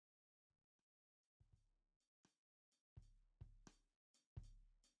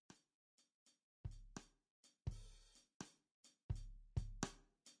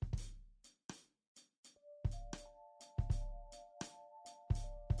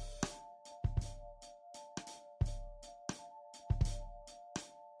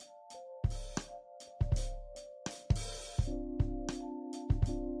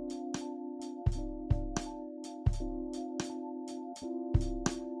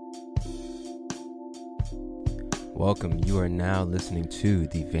Welcome. You are now listening to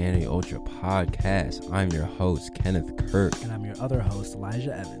the Vanity Ultra podcast. I'm your host, Kenneth Kirk. And I'm your other host,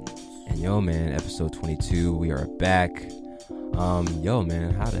 Elijah Evans. And yo, man, episode 22, we are back. Yo,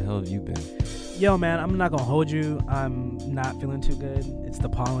 man, how the hell have you been? Yo, man, I'm not going to hold you. I'm not feeling too good. It's the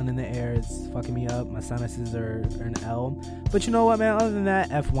pollen in the air. It's fucking me up. My sinuses are an L. But you know what, man? Other than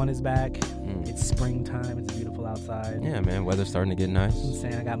that, F1 is back. It's springtime. It's beautiful outside. Yeah, man, weather's starting to get nice. I'm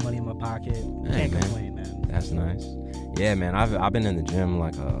saying I got money in my pocket. Hey, Can't complain, man. That's nice. Yeah, man, I've been in the gym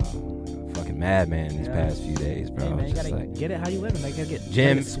like a fucking madman these past few days, bro. Hey, man, you Just gotta get it how you living. Like, you gotta get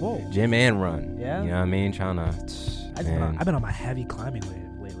gym, swole. gym and run. Yeah? You know what I mean? Trying to, I've been on my heavy climbing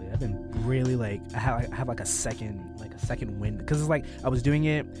wave lately. I've been really like I have like a second wind because it's like I was doing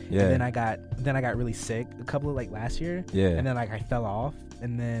it, yeah. and then I got really sick a couple of like last year, Yeah. and then like I fell off,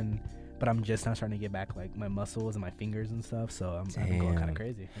 but I'm just now starting to get back like my muscles and my fingers and stuff. So I've been going kind of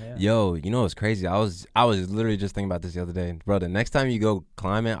crazy. Yeah. Yo, you know what's crazy? I was literally just thinking about this the other day, bro. The next time you go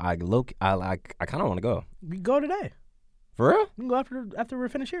climbing, I kind of want to go. We go today. For real? We can go after we're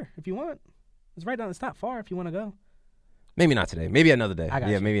finished here if you want. It's right down. It's not far if you want to go. Maybe not today. Maybe another day. I got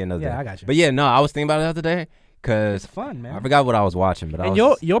you. Maybe another day. Yeah, I got you. But yeah, no, I was thinking about it the other day because It's fun, man. I forgot what I was watching. But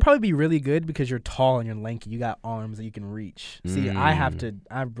you'll probably be really good because you're tall and you're lanky. You got arms that you can reach. See,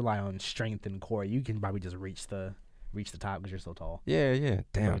 I rely on strength and core. You can probably just reach the top because you're so tall. Yeah. You'll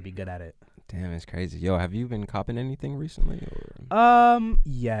Damn. probably be good at it. Damn, it's crazy. Yo, have you been copping anything recently? Or?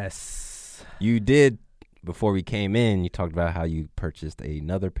 Yes. You did. Before we came in, you talked about how you purchased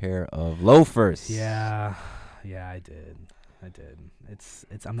another pair of loafers. Yeah, I did.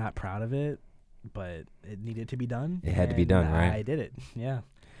 I'm not proud of it, but it needed to be done. It had to be done, right? I did it. Yeah.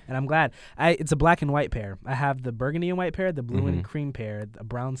 And I'm glad. It's a black and white pair. I have the burgundy and white pair, the blue and cream pair, a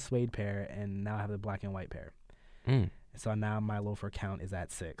brown suede pair, and now I have the black and white pair. So now my loafer count is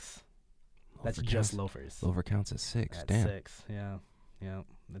at 6. That's just loafers. Loafer counts at 6. At Damn. 6. Yeah.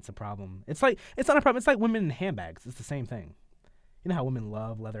 It's a problem. It's not a problem. It's like women in handbags. It's the same thing. You know how women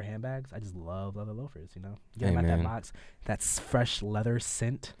love leather handbags? I just love leather loafers, you know? Get them out that box. That's fresh leather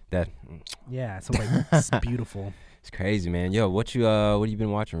scent. Yeah, so like it's beautiful. It's crazy, man. Yo, what you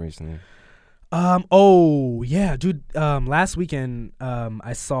been watching recently? Oh, yeah, dude. Last weekend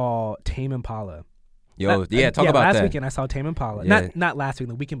I saw Tame Impala. Talk about that. Last weekend I saw Tame Impala. Yeah. Not last week,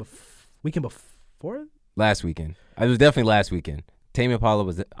 the weekend before? Last weekend. It was definitely last weekend. Tame Impala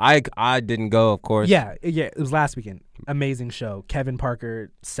was I didn't go, of course. Yeah, it was last weekend. Amazing show. Kevin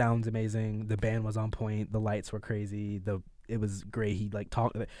Parker sounds amazing. The band was on point. The lights were crazy. It was great. He like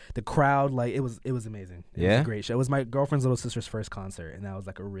talked. The crowd it was amazing. It was a great show. It was my girlfriend's little sister's first concert, and that was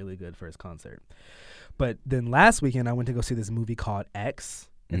like a really good first concert. But then last weekend I went to go see this movie called X.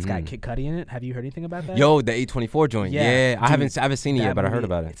 It's got Kid Cudi in it. Have you heard anything about that? Yo, the A24 joint. Yeah, dude, I haven't seen it yet, but I heard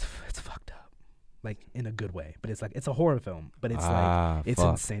about it. It's fucked up, like in a good way. But it's a horror film. But it's it's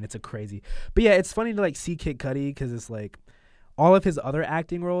insane. It's a crazy. But yeah, it's funny to like see Kid Cudi because it's like all of his other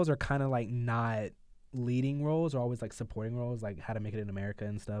acting roles are kind of like not leading roles, or always like supporting roles, like How to Make It in America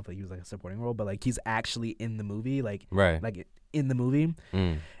and stuff. Like he was like a supporting role, but like he's actually in the movie, like in the movie.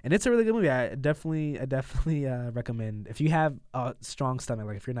 And it's a really good movie. I definitely recommend, if you have a strong stomach,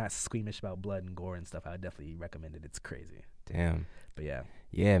 like if you're not squeamish about blood and gore and stuff, I would definitely recommend it. It's crazy. Damn. But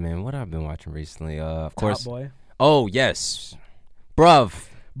yeah, man, what I've been watching recently, of course. Top Boy. Oh yes, bruv,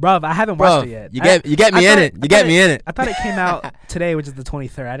 I haven't watched it yet. You get me in it. You get me in it. I thought it came out today, which is the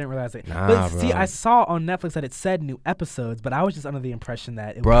 23rd. I didn't realize it. Nah, but bro. see, I saw on Netflix that it said new episodes, but I was just under the impression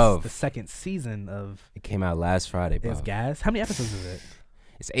that it was the second season of. It came out last Friday, bro. It's gas. How many episodes is it?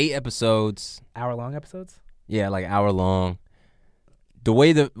 It's 8 episodes. Hour-long episodes? Yeah, like hour long. The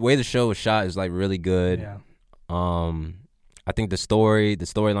way the show was shot is like really good. Yeah. I think the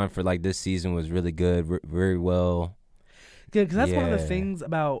storyline for like this season was really good, very well. Yeah, because that's one of the things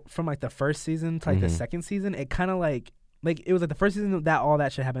about from like the first season to like the second season. It kind of like it was like the first season that all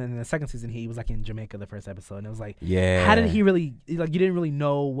that shit happened, and then the second season he was like in Jamaica the first episode, and it was like, how did he really like? You didn't really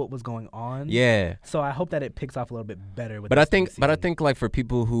know what was going on. Yeah. So I hope that it picks off a little bit better. But I think like for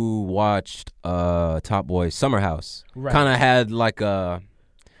people who watched Top Boy, Summer House kind of had like a.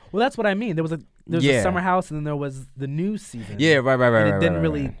 Well, that's what I mean. There was a Summer House, and then there was the new season. Yeah, right. And it didn't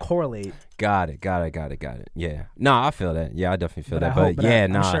really correlate. Got it. Yeah. No, I feel that. Yeah, I definitely feel that.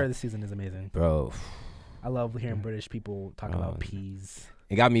 I'm sure the season is amazing. Bro. I love hearing British people talk about peas.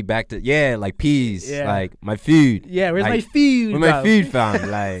 It got me back to, like peas. Yeah. Like my food. Yeah, where's like, my food? Where's my food,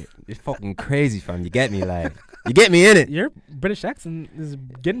 fam? Like, it's fucking crazy, fam. You get me? Like, you get me in it. Your British accent is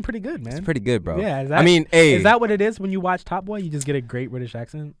getting pretty good, man. It's pretty good, bro. Yeah. Is that what it is when you watch Top Boy? You just get a great British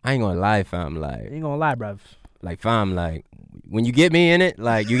accent? I ain't gonna lie, fam. Like, you ain't gonna lie, bruv. Like, fam, like, when you get me in it,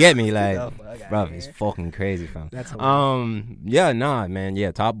 like you get me, like, bro, he's fucking crazy, fam. That's hilarious. Yeah, nah, man,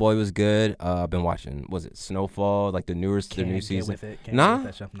 yeah, Top Boy was good. I've been watching, was it Snowfall, like the new season? With it. Can't nah, get with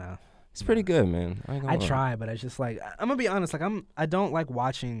that stuff now. It's pretty good, man. I try, but it's just like I'm gonna be honest. Like I don't like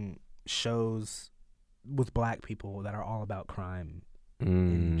watching shows with black people that are all about crime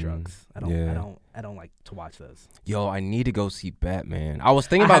and drugs. I don't like to watch those. Yo, I need to go see Batman. I was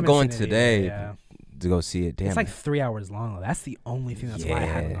thinking about going today to go see it. Damn, it's like 3 hours long. That's the only thing that's why I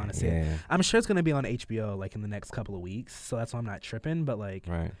haven't gone to see it. I'm sure it's gonna be on HBO like in the next couple of weeks, so that's why I'm not tripping. But like,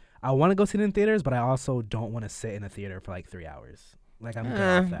 I want to go see it in theaters, but I also don't want to sit in a theater for like 3 hours. Like I'm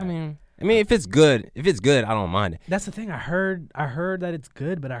good off that. I mean, if it's good, I don't mind it. That's the thing. I heard that it's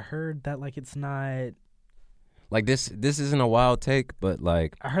good, but I heard that like it's not. Like this isn't a wild take, but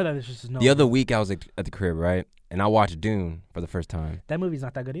like I heard that it's just the other week I was at the crib, right, and I watched Dune for the first time. That movie's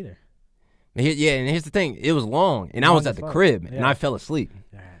not that good either. Yeah, and here's the thing: it was long, and I was at the crib, and I fell asleep.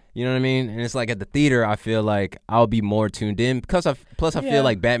 You know what I mean? And it's like at the theater, I feel like I'll be more tuned in because I feel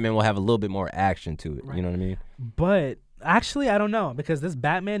like Batman will have a little bit more action to it. Right. You know what I mean? But actually, I don't know because this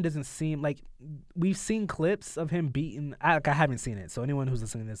Batman doesn't seem like we've seen clips of him beating. I haven't seen it, so anyone who's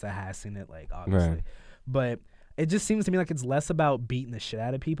listening to this that has seen it, like obviously, but. It just seems to me like it's less about beating the shit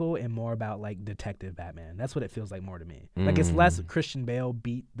out of people and more about like Detective Batman. That's what it feels like more to me. Like it's less Christian Bale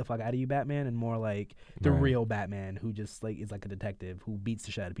beat the fuck out of you Batman and more like the real Batman who just like is like a detective who beats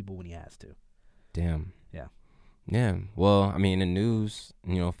the shit out of people when he has to. Damn. Yeah. Yeah. Well, I mean, in the news,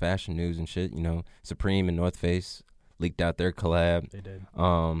 fashion news and shit, Supreme and North Face leaked out their collab. They did.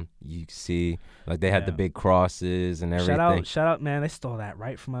 You see, like they had the big crosses and everything. Shout out, man! They stole that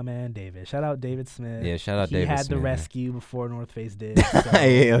right from my man David. Shout out David Smith. Yeah, shout out David Smith. He had the rescue before North Face did.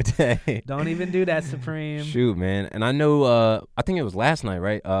 So don't even do that, Supreme. Shoot, man! And I know, I think it was last night,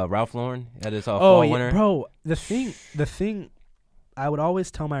 right? Ralph Lauren had his fall winter. Bro. The thing, I would always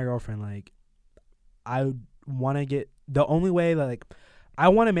tell my girlfriend like, I want to get the only way that like. I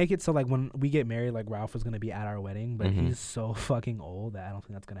want to make it so, like, when we get married, like, Ralph was going to be at our wedding, but he's so fucking old that I don't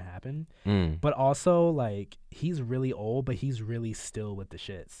think that's going to happen. But also, like, he's really old, but he's really still with the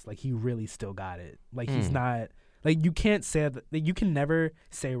shits. Like, he really still got it. Like, he's not, like, you can't say that, like, you can never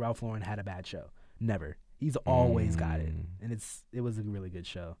say Ralph Lauren had a bad show. Never. He's always got it. And it was a really good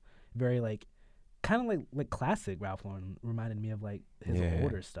show. Very, like, kind of like classic Ralph Lauren reminded me of, like, his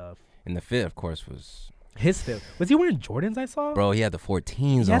older stuff. And the fit, of course, was... His fit. Was he wearing Jordans I saw? Bro, he had the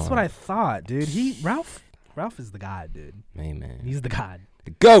 14s on. That's what I thought, dude. Ralph is the god, dude. Hey, man. He's the god.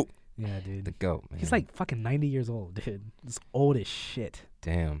 The GOAT. Yeah, dude. The GOAT, man. He's like fucking 90 years old, dude. Just old as shit.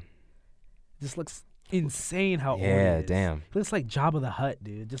 Damn. Just looks insane how old he is. Yeah, damn. He looks like Jabba the Hutt,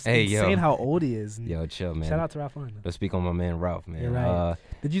 dude. Just insane how old he is. Yo, chill, man. Shout out to Ralph Lauren. Let's speak on my man Ralph, man. You're right.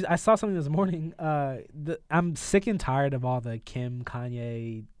 I saw something this morning. I'm sick and tired of all the Kim,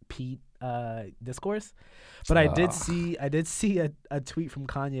 Kanye, Pete discourse, but I did see a tweet from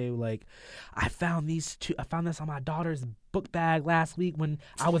Kanye like, I found this on my daughter's book bag last week when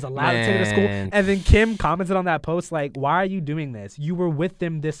I was allowed to take her to school, and then Kim commented on that post like, why are you doing this? You were with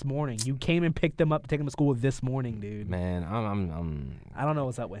them this morning. You came and picked them up to take them to school this morning, dude. Man, I don't know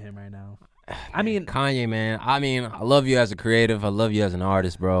what's up with him right now. I mean, Kanye, man. I mean, I love you as a creative. I love you as an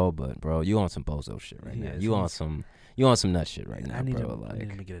artist, bro. But bro, you on some bozo shit right now. You on some nut shit right now, bro. I need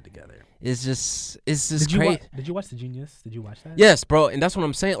him to get it together. It's just crazy. Did you watch The Genius? Did you watch that? Yes, bro, and that's what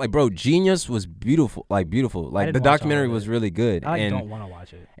I'm saying. Like, bro, Genius was beautiful. Like, the documentary was really good. I don't want to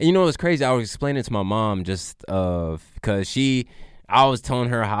watch it. And you know what's crazy? I was explaining it to my mom just because I was telling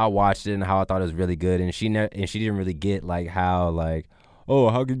her how I watched it and how I thought it was really good, and she didn't really get like how like, oh,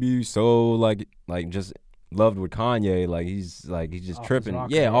 how could you be so like just loved with Kanye, like he's just off tripping,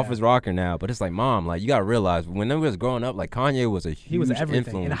 off his rocker now. But it's like, mom, like you gotta realize when they was growing up, like Kanye was a huge influence.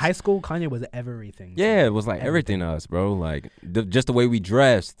 In high school, Kanye was everything. Yeah, it was like everything to us, bro. Like just the way we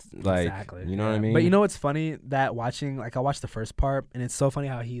dressed, like exactly. You know what I mean? But you know what's funny? That I watched the first part, and it's so funny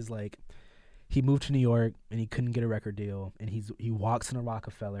how he's like, he moved to New York and he couldn't get a record deal, and he walks in a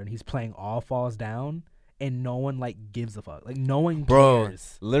Rockefeller and he's playing All Falls Down. And no one like gives a fuck. Like no one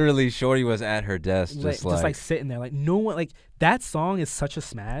cares. Literally, Shorty was at her desk, just sitting there. Like no one. Like that song is such a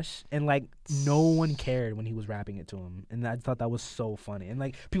smash, and like no one cared when he was rapping it to him. And I thought that was so funny. And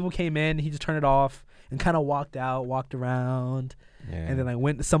like people came in, he just turned it off and kind of walked around, and then like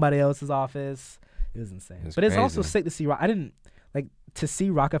went to somebody else's office. It was insane. But it's also sick to see. To see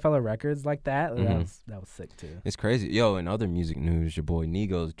Rockefeller Records like that, that was sick too. It's crazy. Yo, in other music news, your boy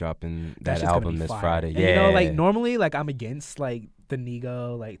Nigo's dropping that album this Friday. And like normally like I'm against like the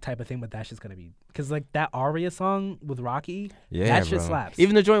Nigo like type of thing, but that's just gonna be because like that Aria song with Rocky, that shit slaps.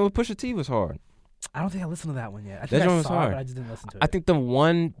 Even the joint with Pusha T was hard. I don't think I listened to that one yet. I think I saw it, but I just didn't listen to it. I think the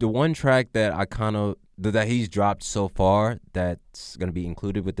one track that I kind of that he's dropped so far that's gonna be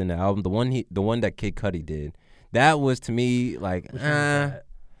included within the album, the one that Kid Cudi did, that was to me like,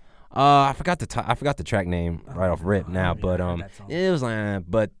 I forgot the track name right off rip now, but it was like,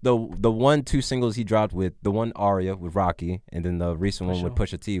 but the 1-2 singles he dropped with the one Aria with Rocky, and then the recent one with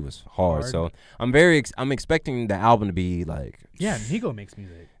Pusha T was hard. So I'm expecting the album to be like, yeah, Nigo makes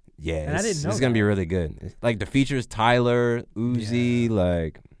music. Yeah, and I didn't know it's gonna be really good. Like the features, Tyler, Uzi,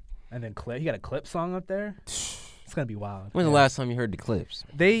 like, and then he got a Clip song up there. It's gonna be wild. When's the last time you heard the Clips?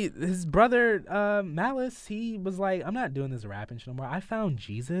 His brother Malice, he was like, I'm not doing this rapping shit no more. I found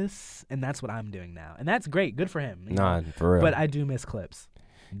Jesus, and that's what I'm doing now, and that's great. Good for him. Nah, for real. But I do miss Clips.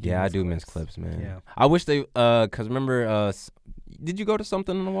 I do miss Clips, man. Yeah. I wish they cause remember did you go to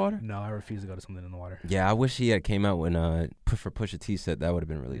Something in the Water? No, I refuse to go to Something in the Water. Yeah, I wish he had came out when for Pusha T said that would have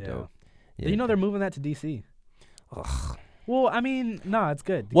been really dope. Yeah. You know they're moving that to DC. Ugh. Well, I mean, no, it's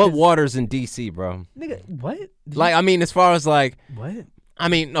good. What waters in DC, bro? Nigga, what? Like, I mean, as far as like what? I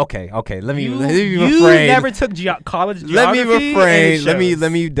mean, okay. Let me refrain. You never took college geography. Let me refrain.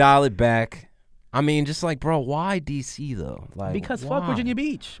 Let me dial it back. I mean, just like, bro, why DC though? Like, because fuck Virginia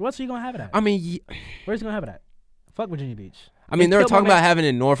Beach. What's he gonna have it at? I mean, where's he gonna have it at? Fuck Virginia Beach. I mean, they were talking about having it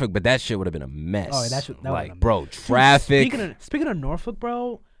in Norfolk, but that shit would have been a mess. Oh, that like, bro, traffic. Speaking of Norfolk,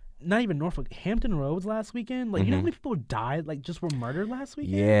 bro, not even Norfolk, Hampton Roads last weekend. Like, you know how many people died? Like, just were murdered last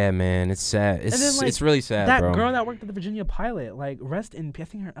weekend. Yeah, man, it's sad. It's really sad, that bro. That girl that worked at the Virginia Pilot, like, rest in. I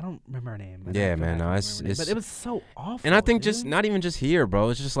think I don't remember her name. Yeah, man, no, it's but it was so awful. And I think just not even just here, bro.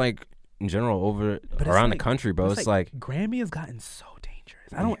 It's just like in general around the country, bro. It's like Granby has gotten so dangerous.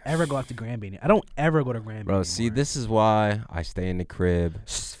 I don't ever go out to Granby. I don't ever go to Granby bro, anymore. See, this is why I stay in the crib.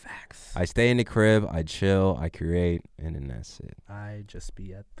 Facts. I stay in the crib, I chill, I create, and then that's it. I just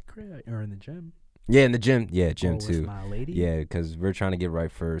be at the crib or in the gym. Yeah, in the gym. Yeah, gym too. With my lady. Yeah, because we're trying to get right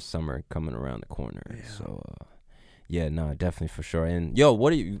for summer coming around the corner. Yeah. So, yeah, no, definitely for sure. And yo,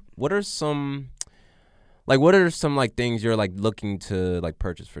 what are some like things you're like looking to like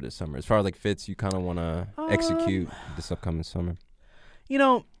purchase for this summer as far as like fits you kind of want to execute this upcoming summer? You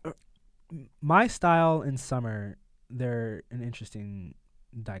know, my style in summer, they're an interesting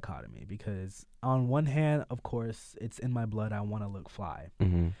dichotomy because on one hand, of course, it's in my blood. I want to look fly.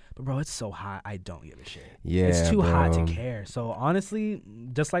 Mm-hmm. But bro, it's so hot. I don't give a shit. Yeah, it's too hot to care. So honestly,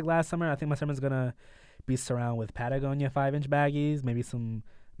 just like last summer, I think my summer's gonna be surrounded with Patagonia 5-inch baggies. Maybe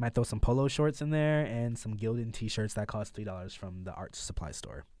might throw some polo shorts in there and some Gildan t-shirts that cost $3 from the art supply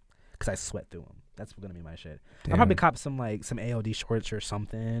store. Because I sweat through them. That's gonna be my shit. Damn. I'll probably cop some AOD shorts or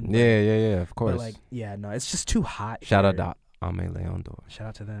something. Yeah, of course. But like, yeah, no, it's just too hot. Shout out to Ame Leon. Shout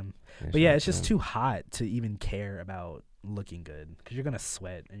out to them. But yeah, it's just too hot to even care about looking good because you're gonna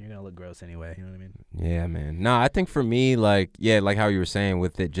sweat and you're gonna look gross anyway. You know what I mean? Yeah, man. No, I think for me, like how you were saying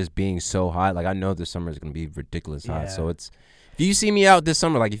with it just being so hot, like I know this summer is gonna be ridiculous hot. So it's if you see me out this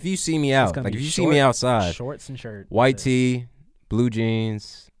summer, like if you see me out, like if you see me outside, shorts and shirt, white tee, blue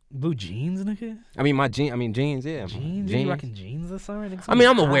jeans. Blue jeans, nigga? I mean, jeans, yeah. Jeans? You rocking jeans this summer? I mean,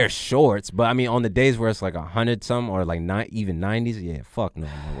 I'm going to wear shorts, but I mean, on the days where it's like 100 some or like not even 90s, yeah, fuck no,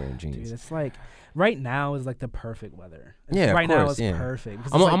 I'm not wearing jeans. Dude, it's like, right now is like the perfect weather. Yeah, right of course, now is perfect.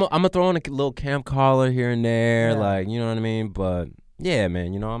 I'm going to throw on a little camp collar here and there, like, you know what I mean? But yeah,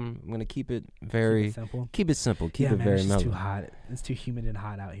 man, you know, I'm going to keep it very simple. Keep it very mellow. It's too hot. It's too humid and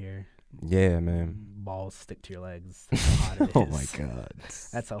hot out here. Yeah, man. Balls stick to your legs. That's how hot it is. Oh my god.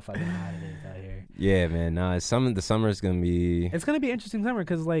 That's how fucking hot it is out here. Yeah, man. Nah, the summer is gonna be. It's gonna be an interesting summer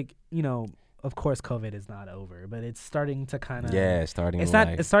because, like, you know, of course, COVID is not over, but it's starting to kind of. Yeah, It's starting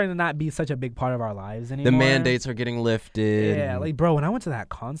to not be such a big part of our lives anymore. The mandates are getting lifted. Yeah, like, bro, when I went to that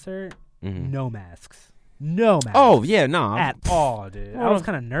concert, no masks. No masks. Oh yeah, no. At all, dude. I was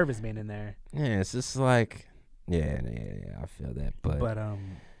kind of nervous being in there. Yeah, it's just like, yeah. I feel that, but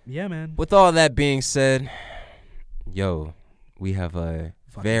yeah, man. With all that being said, yo, we have a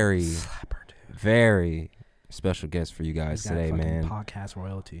very special guest for you guys today, man. Podcast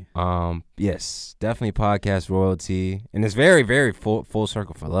royalty. Yes, definitely podcast royalty, and it's very, very full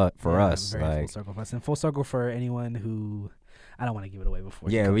circle for us. Very full circle for us, and full circle for anyone who. I don't want to give it away before.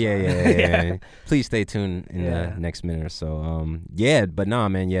 Yeah. Please stay tuned in the next minute or so. But nah,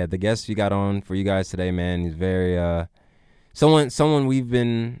 man. Yeah, the guest we got on for you guys today, man, he's very someone we've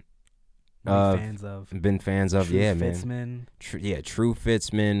been fans of. Been fans of, True yeah, Fitzman. Man. True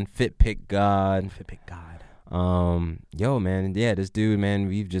Fitzman, Fit Pick God. Yo, man, yeah, this dude, man,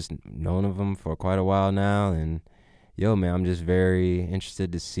 we've just known of him for quite a while now, and yo, man, I'm just very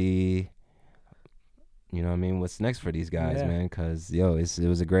interested to see. You know what I mean? What's next for these guys, man? Because, yo, it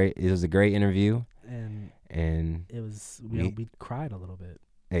was a great interview. and it was we cried a little bit.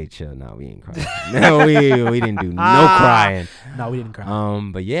 Hey, chill. No, we ain't crying. No, we didn't do no crying. No, we didn't cry.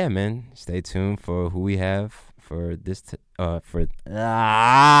 But yeah, man, stay tuned for who we have for this.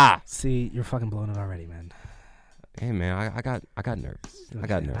 See, you're fucking blowing it already, man. Hey, man, I got nervous. Okay. I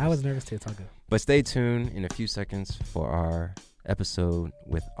got nervous. I was nervous too. It's all good. But stay tuned in a few seconds for our episode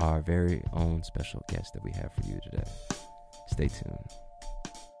with our very own special guest that we have for you today. Stay tuned.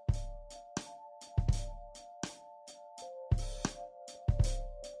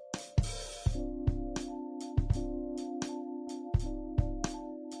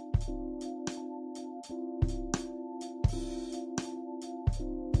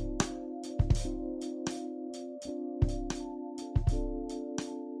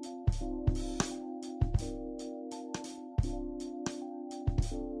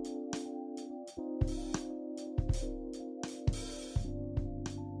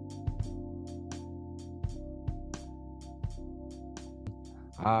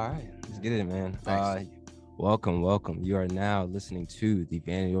 All right, let's get it, man. Welcome. You are now listening to the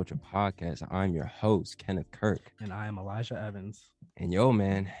Vanity Ultra podcast. I'm your host, Kenneth Kirk. And I am Elijah Evans. And yo,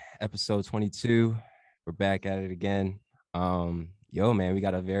 man, episode 22. We're back at it again. Yo, man, we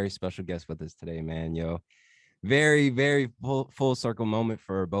got a very special guest with us today, man. Yo, very, very full circle moment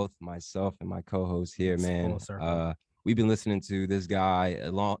for both myself and my co-host here, man. We've been listening to this guy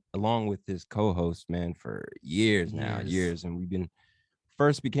along with his co-host, man, for years. And we've been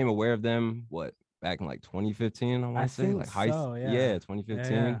first became aware of them back in like 2015, I want to say, like yeah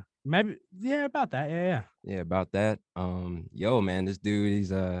 2015. Maybe about that. Yeah, about that. Yo, man, this dude,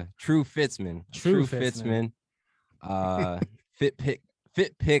 he's a true Fitsman. Fit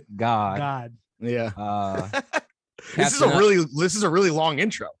pick god. Yeah. This is a really long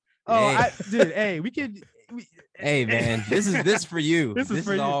intro. Hey, we could. Hey, man, this is for you. This is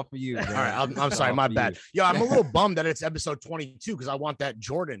all for you. Bro. All right, I'm sorry, my bad. Yo, I'm a little bummed that it's episode 22 because I want that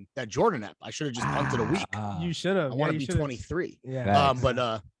Jordan app. I should have just punted a week. You should have. I want to be 23. Yeah.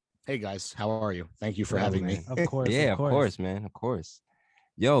 But hey guys, how are you? Thank you for having me. Of course. Yeah, of course, man. Of course.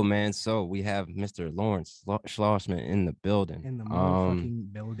 Yo, man. So we have Mr. Lawrence Schlossman in the building. In the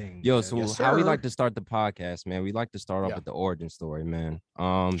motherfucking building. Yo, so how we like to start the podcast, man? We like to start off with the origin story, man.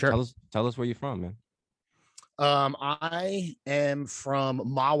 Sure. Tell us where you're from, man. I am from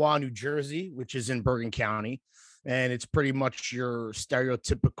Mahwah, New Jersey, which is in Bergen County, and it's pretty much your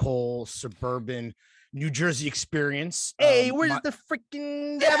stereotypical suburban New Jersey experience. Hey, where's the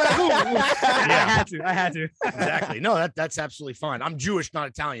freaking? I had to. Exactly. No, that's absolutely fine. I'm Jewish, not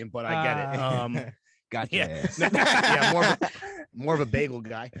Italian, but I get it. Gotcha. Yeah, more of a bagel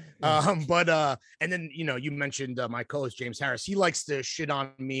guy. But and then you mentioned my co-host James Harris. He likes to shit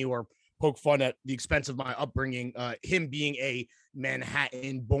on me or poke fun at the expense of my upbringing. Him being a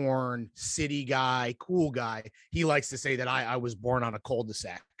Manhattan-born city guy, cool guy, he likes to say that I was born on a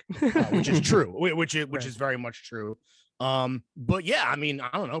cul-de-sac, which is true, which is very much true. But yeah, I mean, I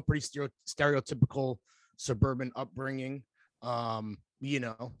don't know, pretty stereotypical suburban upbringing.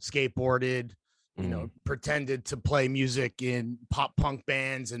 Skateboarded, pretended to play music in pop punk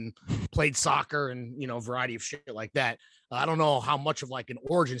bands and played soccer and a variety of shit like that. I don't know how much of like an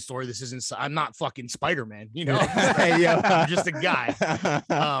origin story this isn't. I'm not fucking Spider-Man, I'm just a guy.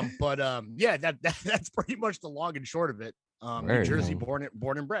 Yeah, that's pretty much the long and short of it. New Jersey, born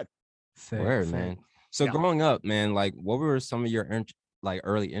and bred. Man. So growing up, man, like what were some of your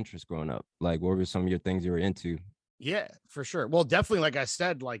early interests growing up? Like what were some of your things you were into? Yeah, for sure. Well, definitely, like I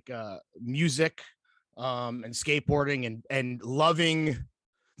said, like music and skateboarding and loving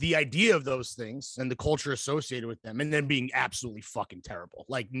the idea of those things and the culture associated with them, and then being absolutely fucking terrible,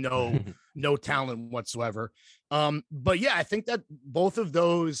 like no talent whatsoever. But yeah, I think that both of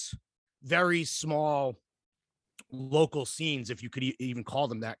those very small local scenes, if you could even call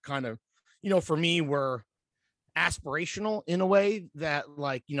them that, kind of, for me were aspirational in a way that,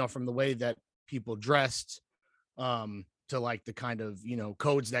 like, from the way that people dressed to like the kind of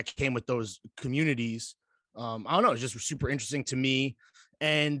codes that came with those communities. I don't know, it's just super interesting to me.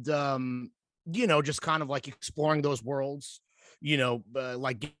 And just kind of like exploring those worlds,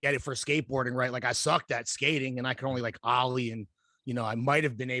 like get it for skateboarding, right? Like I sucked at skating and I could only like ollie, and I might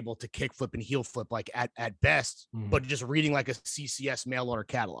have been able to kickflip and heel flip like at best, but just reading like a CCS mail order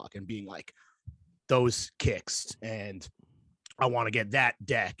catalog and being like, those kicks, and I want to get that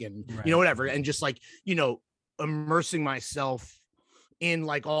deck, and whatever, and just like immersing myself in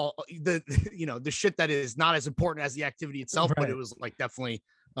like all the the shit that is not as important as the activity itself, but it was like definitely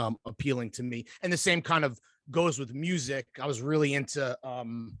appealing to me. And the same kind of goes with music. I was really into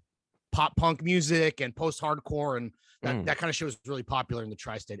pop punk music and post hardcore, and that kind of shit was really popular in the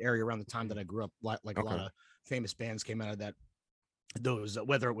tri-state area around the time that I grew up. Like a lot of famous bands came out of that. Those,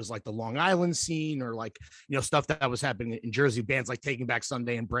 whether it was like the Long Island scene or like, you know, stuff that was happening in Jersey, bands like Taking Back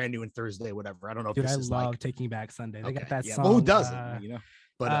Sunday and Brand New and Thursday, whatever. I don't know if Dude, this I is love like Taking Back Sunday. They got that yeah. song. Well, who doesn't, you know?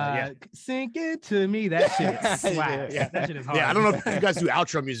 But sink it to me. That shit slaps. yeah. That shit is hard. Yeah, I don't know if you guys do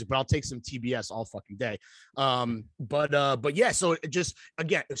outro music, but I'll take some TBS all fucking day. But yeah, so it just,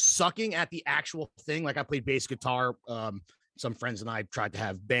 again, sucking at the actual thing. Like I played bass guitar. Some friends and I tried to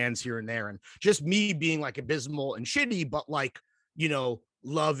have bands here and there, and just me being like abysmal and shitty, but like, you know,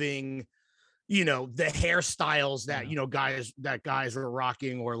 loving, you know, the hairstyles that, you know, guys were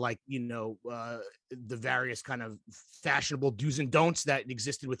rocking, or like, you know, the various kind of fashionable do's and don'ts that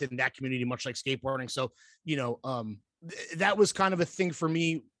existed within that community, much like skateboarding. So, you know, that was kind of a thing for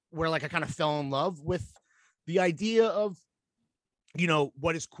me where like I kind of fell in love with the idea of, you know,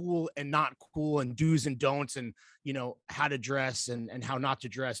 what is cool and not cool, and do's and don'ts, and, you know, how to dress and how not to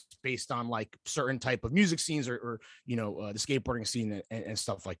dress based on like certain type of music scenes or you know, the skateboarding scene and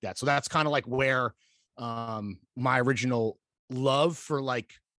stuff like that. So that's kind of like where my original love for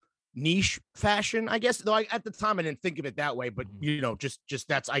like niche fashion, I guess, though at the time I didn't think of it that way, but you know, just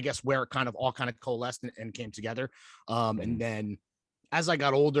that's, I guess, where it kind of all kind of coalesced and came together. And then as I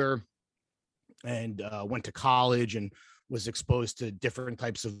got older and went to college and was exposed to different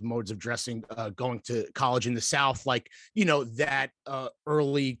types of modes of dressing, going to college in the South, like, you know, that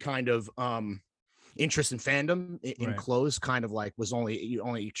early kind of interest in fandom in clothes kind of like was only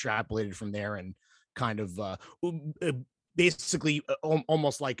extrapolated from there, and kind of basically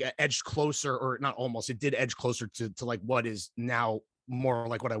almost like edged closer, or not almost, it did edge closer to like what is now more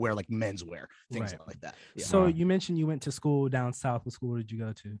like what I wear, like menswear, things like that. Yeah. So you mentioned you went to school down south. What school did you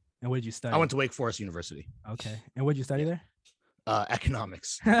go to? And what did you study? I went to Wake Forest University. Okay. And what did you study there?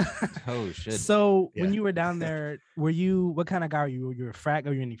 Economics. Oh shit. So when you were down there, what kind of guy were you? Were you a frat?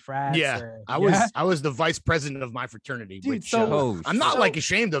 Were you any frats? Yeah, I was the vice president of my fraternity, dude, which I'm not like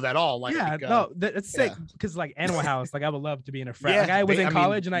ashamed of at all. Like, no, that's sick. Because like Animal House, like I would love to be in a frat. Like I was in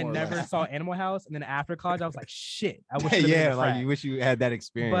college and I never saw Animal House, and then after college I was like, shit, I wish. Like you wish you had that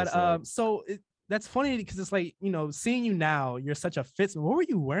experience. But so that's funny because it's like, you know, seeing you now, you're such a fit. What were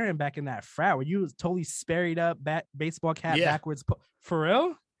you wearing back in that frat? Were you totally sperried up, baseball cap backwards? For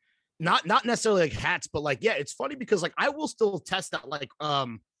real? Not necessarily like hats, but like, yeah, it's funny because like I will still test that. Like, I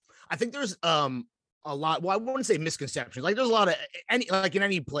think there's a lot. Well, I wouldn't say misconceptions. Like, there's a lot of in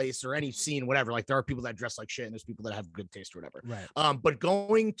any place or any scene, whatever. Like, there are people that dress like shit, and there's people that have good taste or whatever. Right. But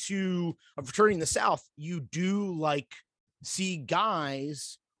going to a fraternity in the South, you do like see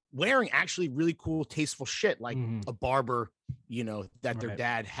guys wearing actually really cool, tasteful shit, like a Barber, you know, that their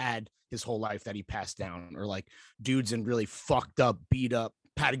dad had his whole life that he passed down, or like dudes in really fucked up, beat up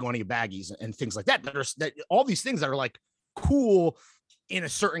Patagonia baggies and things like that. That all these things that are like cool in a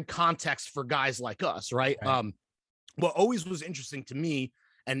certain context for guys like us, right? What always was interesting to me,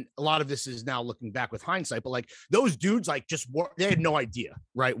 and a lot of this is now looking back with hindsight, but like those dudes, like they had no idea,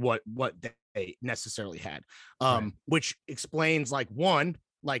 right, what they necessarily had, which explains like one,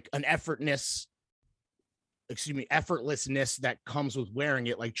 like an effortlessness that comes with wearing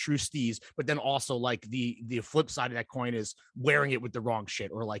it, like true steez, but then also like the flip side of that coin is wearing it with the wrong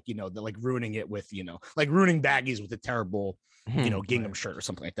shit, or like, you know, the like ruining it with, you know, like ruining baggies with a terrible, you know, gingham shirt or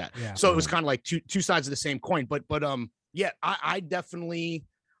something like that. So it was kind of like two sides of the same coin. But yeah, I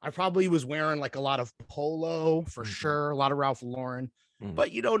probably was wearing like a lot of polo for sure, a lot of Ralph Lauren,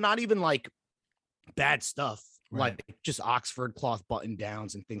 but, you know, not even like bad stuff. Like just Oxford cloth button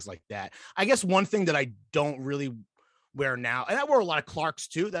downs and things like that. I guess one thing that I don't really wear now, and I wore a lot of Clarks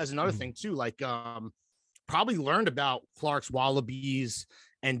too. That's another thing too. Like, probably learned about Clarks, Wallabies,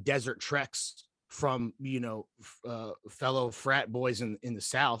 and Desert Treks from, you know, fellow frat boys in the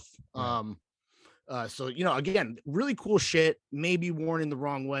South. So, you know, again, really cool shit, maybe worn in the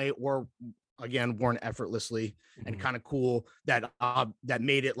wrong way, or again, worn effortlessly and kind of cool that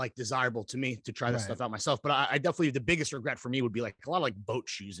made it like desirable to me to try this stuff out myself. But I definitely, the biggest regret for me would be like a lot of like boat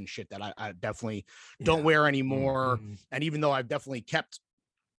shoes and shit that I definitely don't wear anymore. And even though I've definitely kept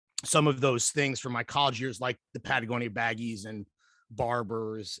some of those things from my college years, like the Patagonia baggies and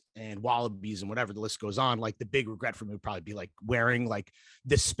Barbers and Wallabies and whatever, the list goes on, like the big regret for me would probably be like wearing like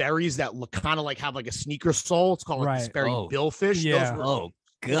the Sperry's that look kind of like have like a sneaker sole. It's called like the Sperry Billfish. Yeah.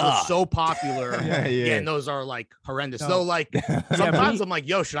 Those were so popular. And those are like horrendous. So like sometimes I'm like,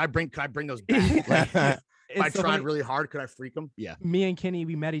 yo, could I bring those back? Like, If I tried really hard, could I freak them? Yeah. Me and Kenny,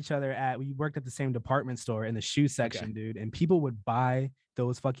 we worked at the same department store in the shoe section, dude. And people would buy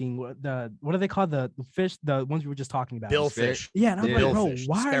those fucking what are they called? The fish, the ones we were just talking about. Billfish. Yeah, and I was like, bro,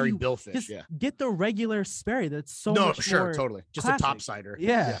 why Sperry are you billfish? just Yeah. Get the regular Sperry. That's so no, much sure, more totally. Just classic. a topsider.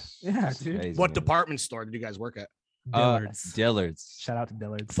 Yeah, dude. Crazy, what man. department store did you guys work at? Dillard's. Shout out to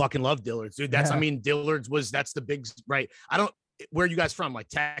Dillard's. Fucking love Dillard's, dude. That's I mean, Dillard's that's the big right. Where are you guys from? Like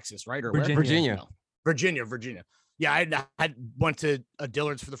Texas, right? Or Virginia. No. Virginia. Yeah, I went to a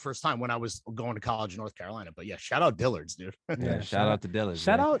Dillard's for the first time when I was going to college in North Carolina. But yeah, shout out Dillard's, dude. Yeah, shout out to Dillard's.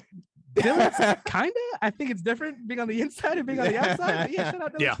 Shout out Dillard's, kinda. I think it's different being on the inside and being on the outside. But yeah, shout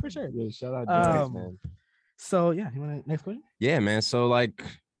out Dillard's for sure. Yeah, shout out Dillard's, man. So yeah, you want to next question? Yeah, man. So like,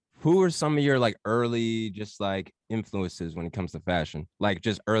 who are some of your like early just like influences when it comes to fashion? Like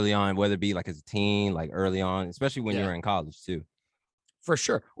just early on, whether it be like as a teen, like early on, especially when you were in college too. For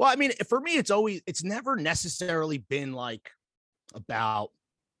sure. Well, I mean, for me, it's never necessarily been like about,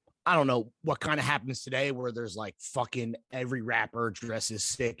 I don't know what kind of happens today where there's like fucking every rapper dresses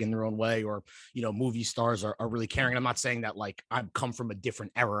sick in their own way, or, you know, movie stars are really caring. I'm not saying that like I've come from a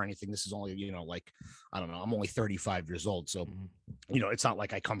different era or anything. This is only, you know, like, I don't know, I'm only 35 years old. So, you know, it's not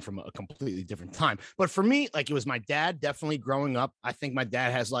like I come from a completely different time. But for me, like it was my dad definitely growing up. I think my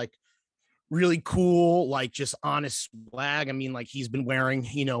dad has like really cool, like just honest swag. I mean, like he's been wearing,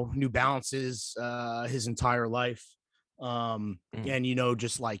 you know, New Balances his entire life. And, you know,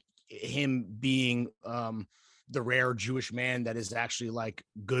 just like him being the rare Jewish man that is actually like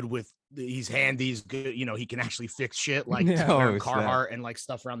good with, he's handy, he's good, you know, he can actually fix shit like Carhartt and like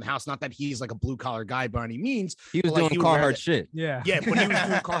stuff around the house. Not that he's like a blue collar guy by any means. He was doing Carhartt shit. Yeah, when he was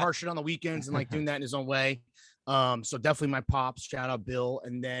doing Carhartt shit on the weekends and like doing that in his own way. So definitely my pops, shout out Bill.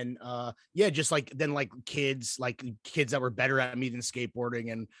 And then just like then like kids that were better at me than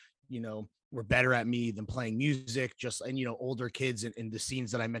skateboarding, and you know were better at me than playing music, and you know older kids in the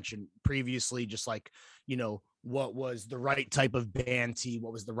scenes that I mentioned previously, just like, you know, what was the right type of band tee,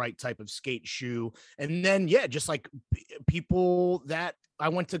 what was the right type of skate shoe. And then just like people that I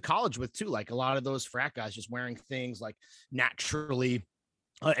went to college with too, like a lot of those frat guys just wearing things like naturally,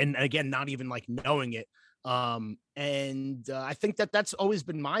 and again not even like knowing it. I think that's always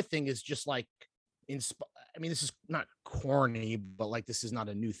been my thing, is just like I mean, this is not corny, but like this is not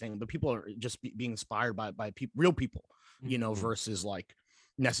a new thing, but people are just being inspired by real people, you know, versus like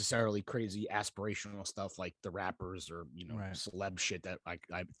necessarily crazy aspirational stuff like the rappers or, you know, celeb shit that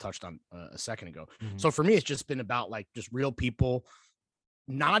I touched on a second ago. So for me, it's just been about like just real people,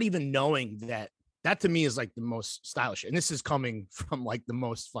 not even knowing that to me is like the most stylish. And this is coming from like the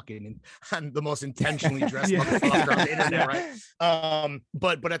most fucking, I'm the most intentionally dressed motherfucker on the internet, right?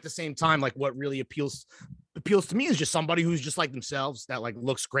 But at the same time, like what really appeals to me is just somebody who's just like themselves, that like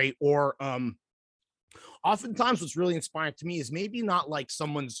looks great. Or oftentimes what's really inspiring to me is maybe not like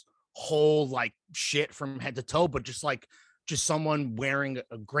someone's whole like shit from head to toe, but just someone wearing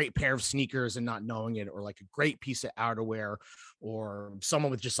a great pair of sneakers and not knowing it, or like a great piece of outerwear, or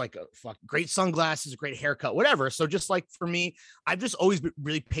someone with just like great sunglasses, a great haircut, whatever. So just like for me, I've just always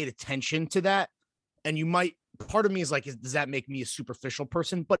really paid attention to that. And part of me is like, does that make me a superficial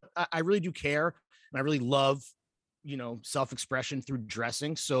person? But I really do care. And I really love, you know, self-expression through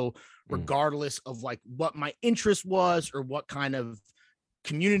dressing. So regardless of like what my interest was or what kind of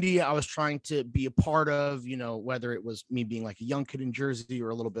community I was trying to be a part of, you know, whether it was me being like a young kid in Jersey or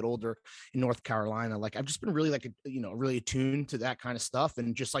a little bit older in North Carolina, like I've just been really like, really attuned to that kind of stuff,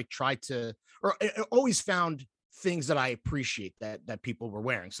 and just like always found things that I appreciate that people were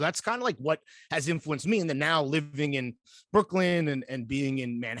wearing. So that's kind of like what has influenced me. And then now living in Brooklyn and being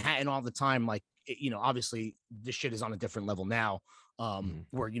in Manhattan all the time, like, you know, obviously this shit is on a different level now,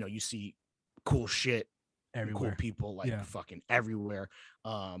 where, you know, you see cool shit everywhere, cool people like fucking everywhere,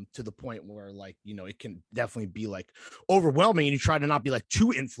 to the point where like, you know, it can definitely be like overwhelming, and you try to not be like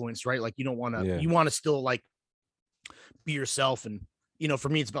too influenced, right? Like you don't want to, you want to still like be yourself. And, you know, for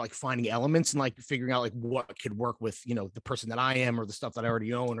me, it's about like finding elements and like figuring out like what could work with, you know, the person that I am, or the stuff that I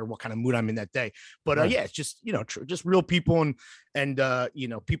already own, or what kind of mood I'm in that day. But it's just, you know, just real people and you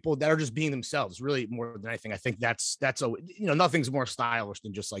know, people that are just being themselves, really, more than anything. I think that's you know, nothing's more stylish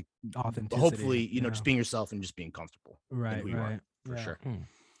than just like authenticity, hopefully, you know, just being yourself and just being comfortable. Right. For sure.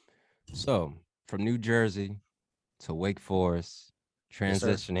 So from New Jersey to Wake Forest,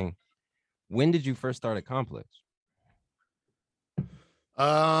 transitioning, when did you first start at Complex?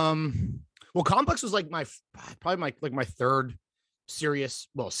 Well, Complex was like my third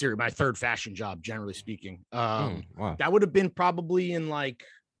my third fashion job, generally speaking. Wow. That would have been probably in like,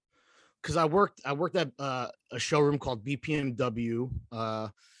 because I worked at a showroom called BPMW,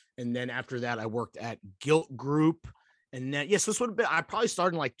 And then after that, I worked at Guilt Group. And then, yes, this would have been, I probably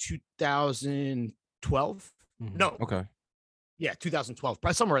started in like 2012. Mhm. No. Okay. Yeah, 2012.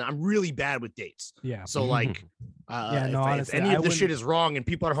 Probably somewhere. I'm really bad with dates. Yeah. So like, if honestly, any I of this shit wouldn't- is wrong and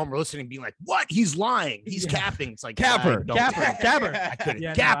people at home are listening, being like, "What? He's lying. He's Yeah. capping." It's like Capper. I don't- Capper. I couldn't. Yeah,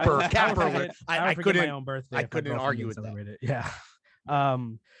 no, Capper. I Capper. would forget- I would forget couldn't. my own birthday. I if my couldn't girlfriend argue didn't with that. celebrate it. Yeah.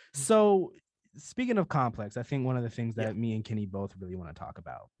 So speaking of Complex, I think one of the things that me and Kenny both really want to talk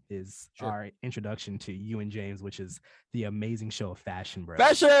about is our introduction to you and James, which is the amazing show Fashion Bros.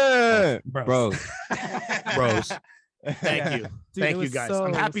 Fashion, Bros. Bros. Thank you. Dude, Thank it you was guys. so-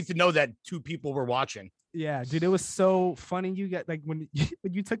 I'm happy to know that 2 people were watching. Yeah, dude, it was so funny. You got like when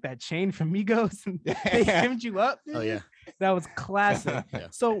you took that chain from Migos and they hemmed you up. Oh yeah. That was classic. Yeah.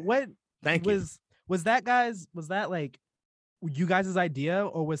 So what Thank you. was that like you guys' idea,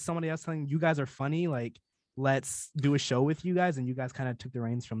 or was somebody else telling you guys are funny? Like, let's do a show with you guys, and you guys kind of took the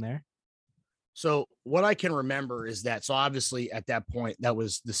reins from there? So what I can remember is that, so obviously at that point, that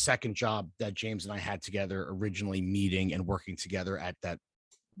was the second job that James and I had together, originally meeting and working together at that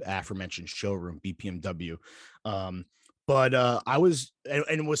aforementioned showroom, BPMW. But I was,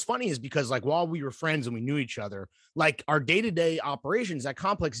 and what's funny is because like while we were friends and we knew each other, like our day-to-day operations at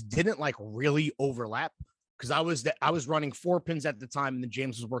Complex didn't like really overlap, because I was running 4 pins at the time, and then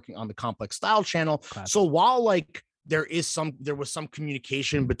James was working on the Complex Style channel. Classic. So while like there was some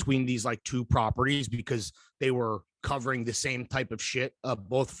communication between these like 2 properties because they were covering the same type of shit,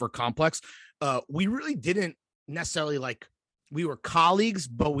 both for Complex, we really didn't necessarily like, we were colleagues,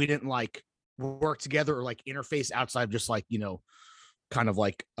 but we didn't like work together or like interface outside of just like, you know, kind of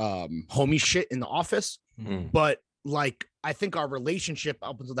like homie shit in the office. But like, I think our relationship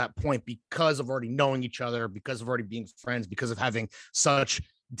up until that point, because of already knowing each other, because of already being friends, because of having such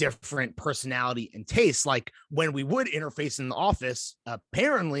different personality and taste, like when we would interface in the office,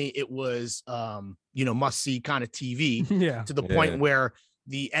 apparently it was you know, must see kind of TV. Yeah. To the point where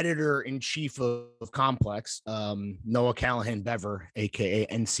the editor-in-chief of Complex, Noah Callahan Bever, aka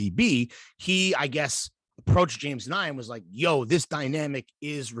NCB, he, I guess, approached James and I and was like, yo, this dynamic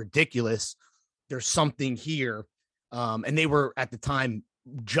is ridiculous. There's something here. And they were at the time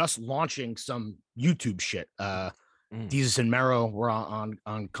just launching some YouTube shit. Desus and Mero were on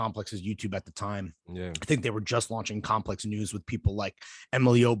Complex's YouTube at the time. Yeah. I think they were just launching Complex News with people like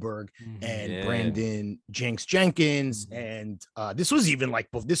Emily Oberg and Brandon Jenks Jenkins. And this was even like,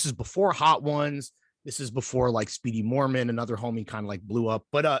 this is before Hot Ones. This is before like Speedy Mormon, another homie kind of like blew up.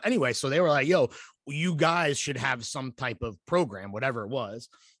 But anyway, so they were like, yo, you guys should have some type of program, whatever it was.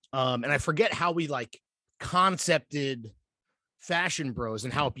 And I forget how we like concepted Fashion Bros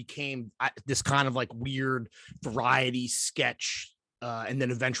and how it became this kind of like weird variety sketch and then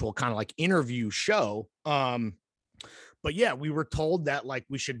eventual kind of like interview show. But yeah, we were told that like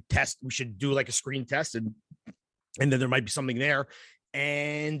we should do like a screen test and then there might be something there.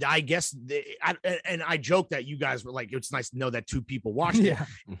 And I guess I joke that you guys were like, it's nice to know that 2 people watched it.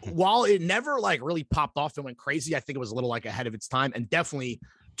 While it never like really popped off and went crazy, I think it was a little like ahead of its time, and definitely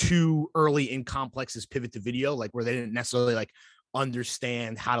too early in Complex's pivot to video, like where they didn't necessarily like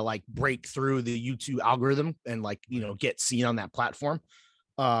understand how to like break through the YouTube algorithm and like, you know, get seen on that platform.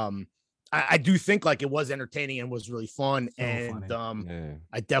 I do think like it was entertaining and was really fun. So and funny.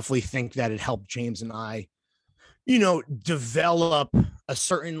 I definitely think that it helped James and I, you know, develop a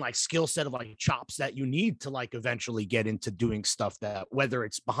certain like skill set of like chops that you need to like eventually get into doing stuff that whether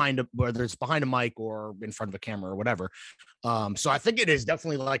it's behind a mic or in front of a camera or whatever. So I think it is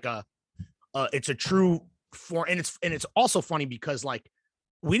definitely like it's a true form, and it's also funny because like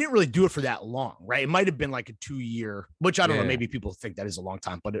we didn't really do it for that long, right? It might have been like a 2-year, which I don't know, maybe people think that is a long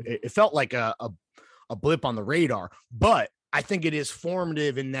time, but it felt like a blip on the radar. But I think it is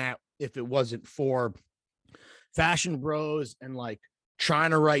formative in that if it wasn't for Fashion Bros and like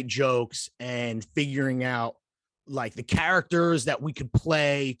trying to write jokes and figuring out like the characters that we could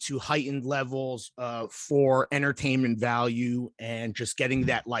play to heightened levels for entertainment value, and just getting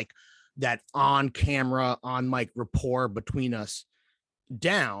that like that on camera, on mic rapport between us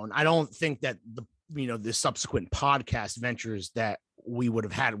down. I don't think that the subsequent podcast ventures that we would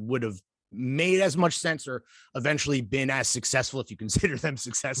have had would have made as much sense or eventually been as successful, if you consider them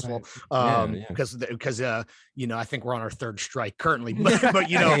successful. Because I think we're on our 3rd strike currently, but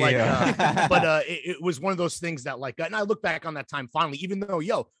you know, like, it was one of those things that like, and I look back on that time fondly, even though,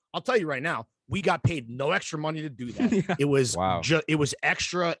 I'll tell you right now, we got paid no extra money to do that. It was it was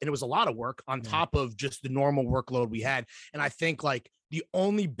extra, and it was a lot of work on top of just the normal workload we had. And I think like the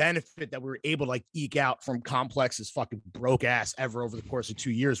only benefit that we were able to like eke out from Complex's fucking broke ass ever over the course of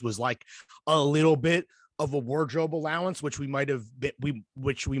 2 years was like a little bit of a wardrobe allowance, which we might have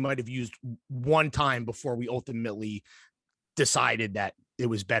used one time before we ultimately decided that it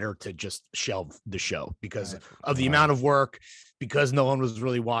was better to just shelve the show because of the amount of work, because no one was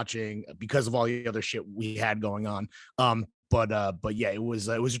really watching, because of all the other shit we had going on. But yeah, it was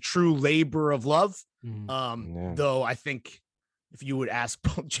a true labor of love. Though I think if you would ask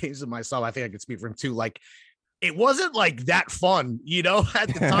both James and myself, I think I could speak for him too. Like, it wasn't like that fun, you know, at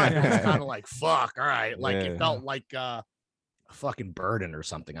the time. It was kind of like, fuck, all right. Like it felt like a fucking burden or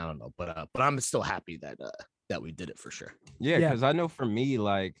something. I don't know. But I'm still happy that we did it for sure. Yeah, because I know for me,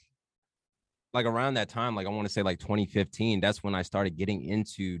 like around that time, like I want to say like 2015, that's when I started getting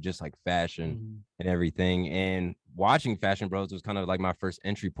into just like fashion and everything. And watching Fashion Bros was kind of like my first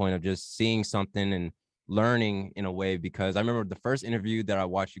entry point of just seeing something and learning in a way, because I remember the first interview that I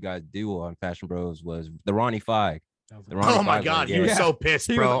watched you guys do on Fashion Bros was the Ronnie Fieg. Oh my God, he was so pissed,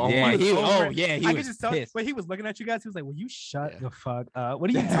 bro. He was just pissed. But he was looking at you guys. He was like, "Will you shut the fuck up? What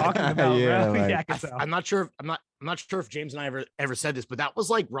are you talking about, bro?" Like, I can tell. I'm not sure if James and I ever said this, but that was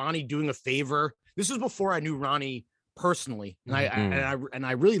like Ronnie doing a favor. This was before I knew Ronnie personally, and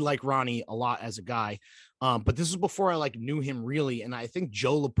I really like Ronnie a lot as a guy. But this is before I like knew him really, and I think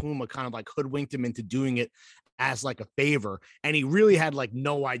Joe LaPuma kind of like hoodwinked him into doing it as like a favor, and he really had like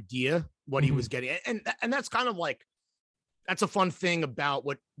no idea what he was getting, and that's kind of like, that's a fun thing about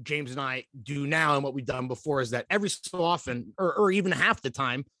what James and I do now and what we've done before, is that every so often, or even half the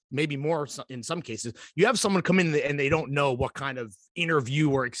time, maybe more in some cases, you have someone come in and they don't know what kind of interview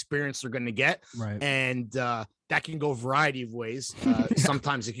or experience they're going to get. Right. And that can go a variety of ways.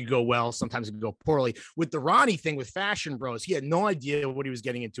 Sometimes it could go well, sometimes it could go poorly. With the Ronnie thing with Fashion Bros, he had no idea what he was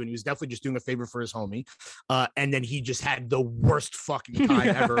getting into, and he was definitely just doing a favor for his homie. And then he just had the worst fucking time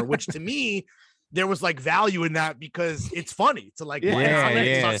ever, which to me, there was like value in that because it's funny to like,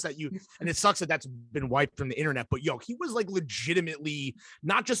 it sucks that it sucks that that's been wiped from the internet. But yo, he was like legitimately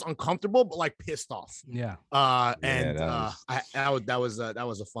not just uncomfortable, but like pissed off. Yeah. That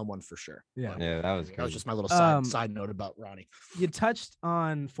was a fun one for sure. Yeah. That was just my little side note about Ronnie. You touched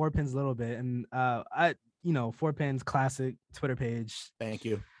on 4Pins a little bit, and 4Pins classic Twitter page. Thank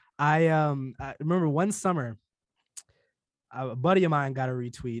you. I remember one summer, a buddy of mine got a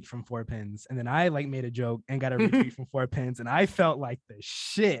retweet from 4Pins, and then I like made a joke and got a retweet from 4Pins, and I felt like the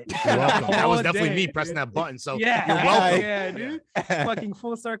shit. You're welcome. That was definitely me pressing that button. So you're welcome. Yeah, dude. Fucking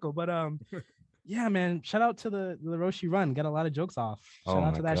full circle. But yeah, man. Shout out to the Roshi run. Got a lot of jokes off. Shout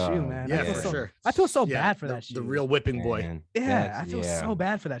out to that shoe, man. Yeah, for sure. I feel so bad for that shoe. The real whipping boy. Yeah, I feel so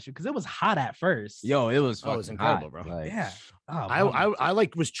bad for that shoe because it was hot at first. Yo, it was incredible, hot, bro. Like, I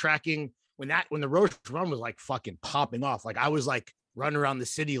like was tracking when the Roche run was like fucking popping off. Like I was like running around the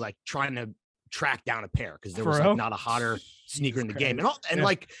city like trying to track down a pair because there was like not a hotter sneaker in the game,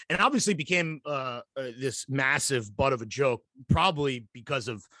 and obviously became this massive butt of a joke, probably because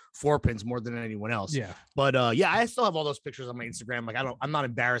of 4Pins more than anyone else. Yeah, but I still have all those pictures on my Instagram. Like I'm not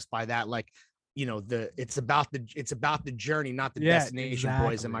embarrassed by that. Like, you know, it's about the journey, not the destination,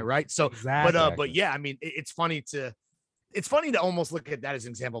 boys. Am I right? So, but yeah, I mean, it's funny to almost look at that as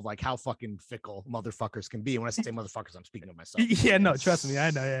an example of like how fucking fickle motherfuckers can be. And when I say motherfuckers, I'm speaking of myself. Yeah, no, trust me,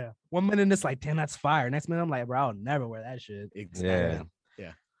 I know. Yeah, 1 minute it's like, damn, that's fire. Next minute I'm like, bro, I'll never wear that shit. Exactly.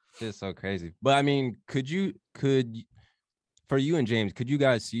 Yeah. It's so crazy. But I mean, for you and James, could you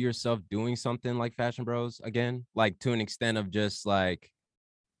guys see yourself doing something like Fashion Bros again, like to an extent of just like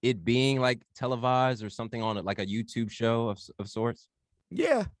it being like televised or something on it, like a YouTube show of sorts?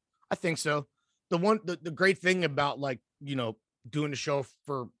 Yeah, I think so. The great thing about like, you know, doing a show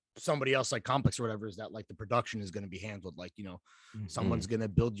for somebody else like Complex or whatever is that like the production is going to be handled. Like, you know, someone's going to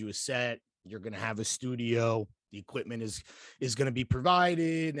build you a set. You're going to have a studio. The equipment is going to be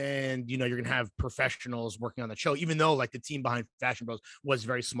provided, and, you know, you're going to have professionals working on the show, even though like the team behind Fashion Bros was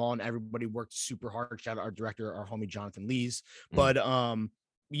very small and everybody worked super hard. Shout out our director, our homie, Jonathan Lees. But,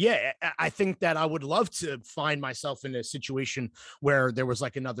 yeah, I think that I would love to find myself in a situation where there was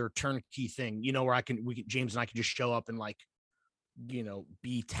like another turnkey thing, you know, where James and I could just show up and like, you know,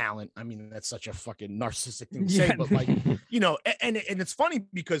 be talent. I mean, that's such a fucking narcissistic thing to say, but like, you know, and it's funny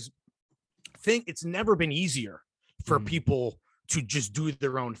because it's never been easier for people to just do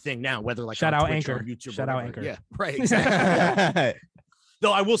their own thing now, whether like shout out Twitch Anchor, or YouTube, shout out Anchor. Yeah, right. Exactly.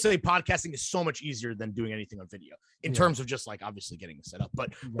 Though I will say podcasting is so much easier than doing anything on video in terms of just like obviously getting it set up.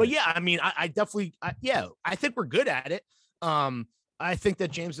 But yeah, I mean, I definitely, I think we're good at it. I think that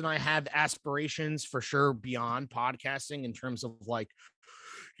James and I have aspirations for sure beyond podcasting in terms of like,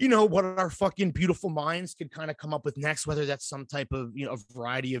 you know, what our fucking beautiful minds could kind of come up with next, whether that's some type of, you know, a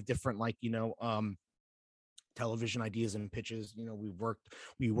variety of different, like, you know, television ideas and pitches, you know, we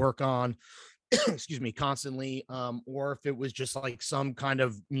work on. excuse me, constantly, or if it was just like some kind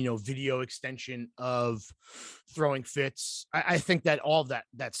of, you know, video extension of throwing fits. I think that all of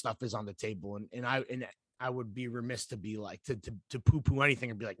that stuff is on the table, and I would be remiss to be like to poo poo anything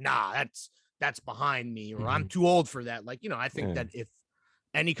and be like, nah, that's behind me, or I'm too old for that. Like, you know, I think that if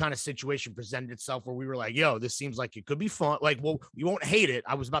any kind of situation presented itself where we were like, yo, this seems like it could be fun. Like, well, you won't hate it.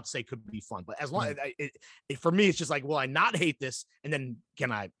 I was about to say could be fun, but as long as for me, it's just like, will I not hate this? And then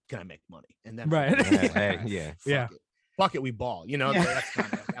can I make money? And then fuck it, we ball. You know, that's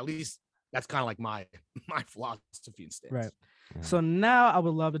kind of, at least that's kind of like my philosophy and stance. Right. So now I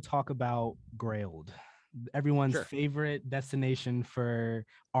would love to talk about Grailed, everyone's favorite destination for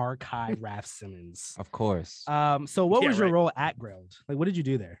archive Raph Simmons. Of course. So what was your role at Grailed? Like, what did you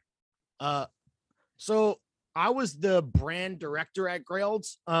do there? So I was the brand director at Grailed.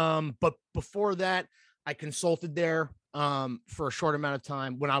 But before that, I consulted there for a short amount of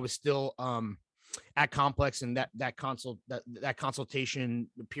time when I was still at Complex, and that consultation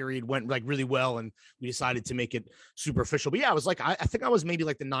period went like really well, and we decided to make it super official. But yeah, I was like, I think I was maybe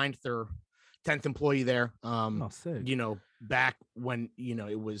like the 9th or 10th employee there. You know, back when, you know,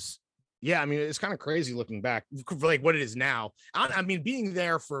 it was, I mean, it's kind of crazy looking back for like what it is now. I mean, being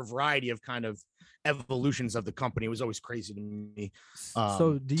there for a variety of kind of evolutions of the company was always crazy to me.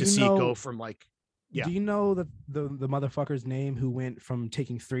 So do you see it go from like, do you know the motherfucker's name who went from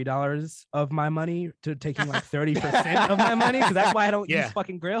taking $3 of my money to taking like 30% of my money? Because that's why I don't use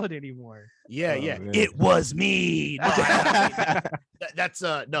fucking Grailed anymore. Man. It was me. No, that's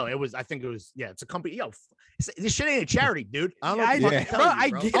no, it was, I think it was, it's a company. Yo, this shit ain't a charity, dude. I don't know.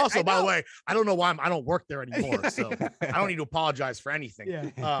 I get, also, by the way, I don't know why I don't work there anymore, so I don't need to apologize for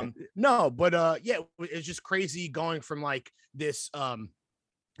anything. No, but it's just crazy going from like this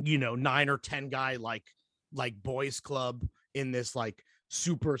you know, 9 or 10 guy like boys club in this like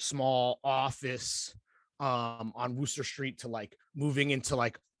super small office on Wooster Street to like moving into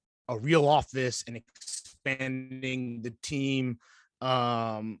like a real office and expanding the team,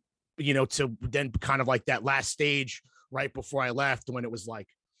 you know, to then kind of like that last stage right before I left, when it was like,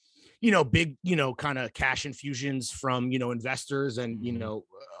 you know, big, you know, kind of cash infusions from, you know, investors and, you know,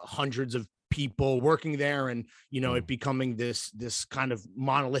 hundreds of people working there, and, you know, it becoming this kind of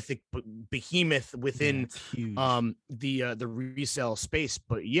monolithic behemoth within the resale space.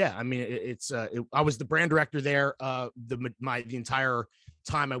 But yeah, I mean, I was the brand director there the entire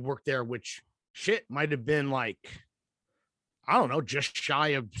time I worked there, which shit might have been like, I don't know, just shy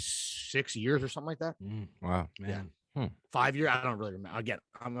of 6 years or something like that. Wow, man. 5 years, I don't really remember. Again,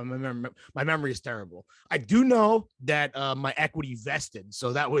 my memory is terrible. I do know that my equity vested, so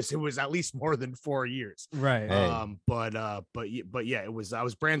it was at least more than 4 years. Right. But yeah, it was. I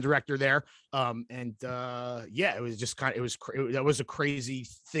was brand director there. It was just that was a crazy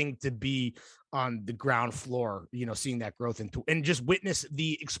thing to be on the ground floor, you know, seeing that growth and just witness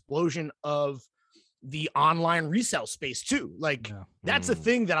the explosion of the online resale space too. Like that's a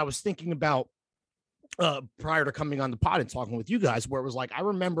thing that I was thinking about prior to coming on the pod and talking with you guys, where it was like, I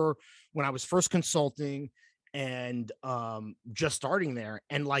remember when I was first consulting and just starting there,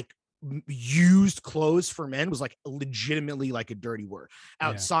 and like used clothes for men was like legitimately like a dirty word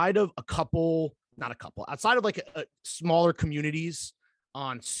outside of outside of like a smaller communities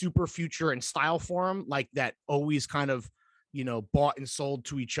on Super Future and Style Forum, like that always kind of, you know, bought and sold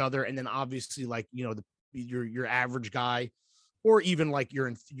to each other. And then obviously like, you know, your average guy, or even like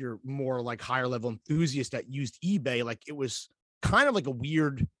your more like higher level enthusiast that used eBay. Like it was kind of like a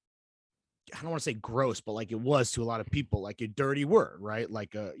weird, I don't want to say gross, but like it was to a lot of people, like a dirty word, right?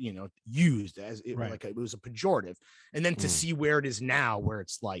 Like you know, used as it, like it was a pejorative. And then to see where it is now, where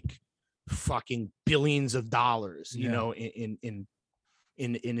it's like fucking billions of dollars, you know, in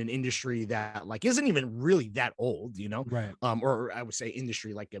an industry that like isn't even really that old, you know, right? Or I would say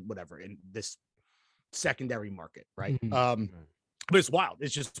industry like whatever in this secondary market, right? But it's wild.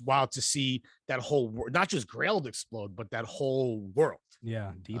 It's just wild to see that whole not just Grailed explode, but that whole world.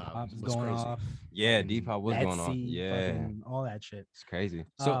 Yeah, Depop is going off. Yeah, Depop was going off. Yeah, all that shit. It's crazy.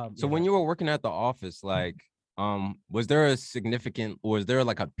 So when you were working at the office, like, was there a significant, or was there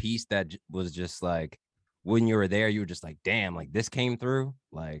like a piece that was just like, when you were there, you were just like, damn, like this came through,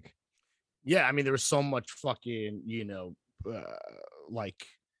 like. Yeah, I mean, there was so much fucking, you know, like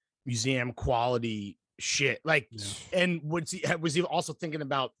museum quality shit, like, and was he also thinking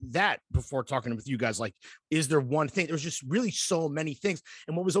about that before talking with you guys? Like, is there one thing? There was just really so many things,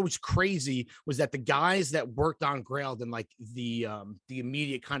 and what was always crazy was that the guys that worked on Grailed and like the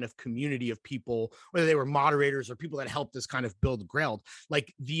immediate kind of community of people, whether they were moderators or people that helped us kind of build Grailed,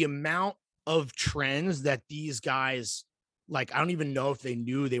 like the amount of trends that these guys like, I don't even know if they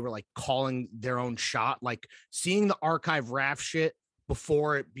knew they were like calling their own shot. Like seeing the archive RAF shit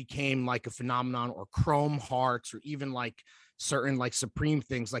before it became like a phenomenon, or Chrome Hearts, or even like certain like Supreme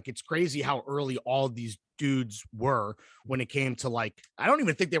things. Like it's crazy how early all of these dudes were when it came to like, I don't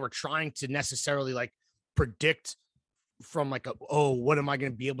even think they were trying to necessarily like predict from like what am I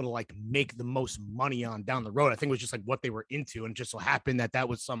going to be able to like make the most money on down the road. I think it was just like what they were into, and just so happened that that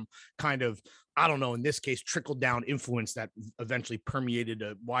was some kind of, I don't know, in this case, trickle down influence that eventually permeated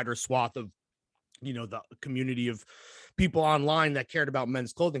a wider swath of, you know, the community of people online that cared about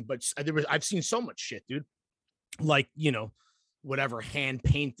men's clothing. But I've seen so much shit, dude, like, you know, whatever hand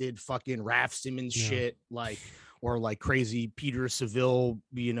painted fucking Raf Simons shit, like, or like crazy Peter Seville,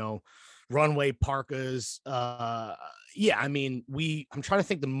 you know, runway parkas. Yeah, I mean, I'm trying to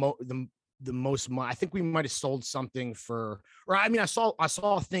think the most money. I think we might have sold something for, or I mean, I saw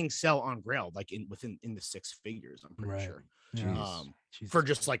a thing sell on Grail like within the six figures, I'm pretty sure. Yeah. For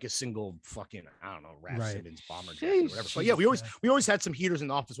just like a single fucking, I don't know, Raf Simmons bomber jacket or whatever. But yeah, we always had some heaters in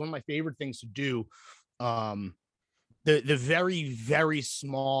the office. One of my favorite things to do, the very, very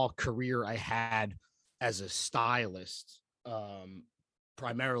small career I had as a stylist,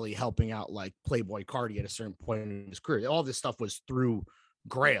 primarily helping out like Playboy Cardi at a certain point in his career. All this stuff was through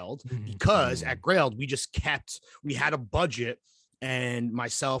Grailed, because at Grailed we had a budget, and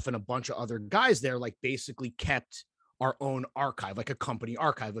myself and a bunch of other guys there like basically kept our own archive, like a company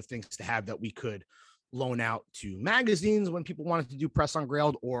archive of things to have that we could loan out to magazines when people wanted to do press on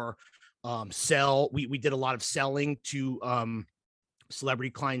Grailed, or sell. We did a lot of selling to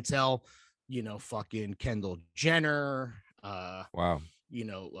celebrity clientele, you know, fucking Kendall Jenner, wow, you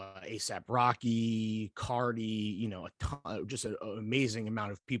know, ASAP Rocky, Cardi, you know, just an amazing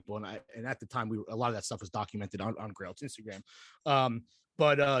amount of people. And at the time, a lot of that stuff was documented on Grail's Instagram.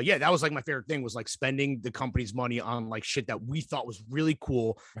 But yeah, that was like my favorite thing, was like spending the company's money on like shit that we thought was really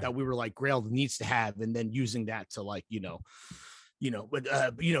cool, that we were like, Grail needs to have, and then using that to like,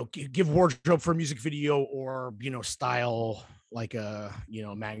 give wardrobe for a music video, or, you know, style like a, you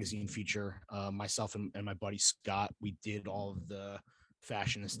know, magazine feature. Myself and my buddy Scott, we did all of the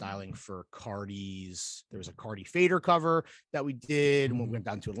fashion and styling for Cardi's. There was a Cardi Fader cover that we did, and we went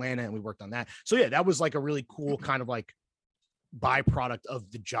down to Atlanta and we worked on that. So yeah, that was like a really cool kind of like byproduct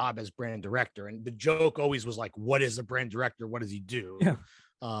of the job as brand director. And the joke always was like, what is a brand director? What does he do? Yeah.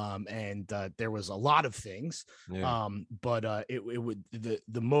 There was a lot of things. But it would,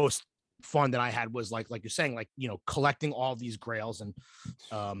 the most fun that I had was like you're saying, like, you know, collecting all these Grails and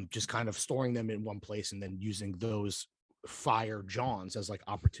just kind of storing them in one place, and then using those fire Johns as like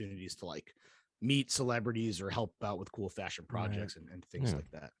opportunities to like meet celebrities or help out with cool fashion projects and things like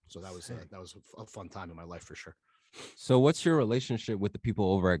that. So that was a fun time in my life for sure. So what's your relationship with the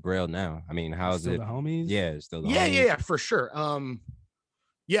people over at Grail now? I mean, how's still it? The homies? Yeah, still the homies. Yeah, for sure.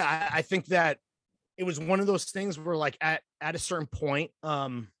 Yeah, I think that it was one of those things where like at a certain point,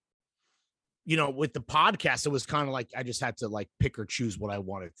 you know, with the podcast, it was kind of like I just had to like pick or choose what I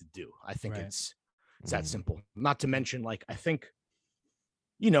wanted to do. I think it's that simple. Not to mention, like, I think,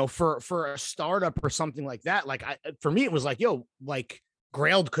 you know, for a startup or something like that, like for me, it was like, yo, like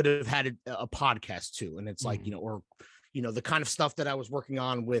Grailed could have had a podcast too. And it's like, you know, or, you know, the kind of stuff that I was working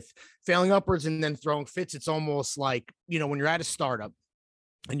on with Failing Upwards and then Throwing Fits. It's almost like, you know, when you're at a startup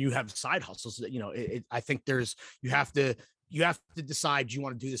and you have side hustles, that, you know, I think you have to decide, do you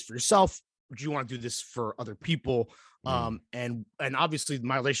want to do this for yourself? Or do you want to do this for other people? And obviously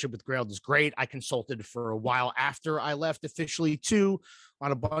my relationship with Grailed is great. I consulted for a while after I left officially too,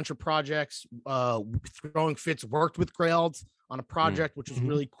 on a bunch of projects. Throwing Fits worked with Grailed on a project, which was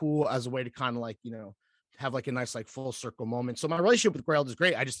really cool as a way to kind of like, you know, have like a nice like full circle moment. So my relationship with Grailed is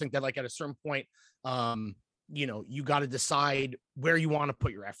great. I just think that like at a certain point, you know, you got to decide where you want to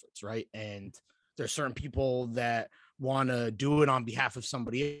put your efforts, right? And there's certain people that want to do it on behalf of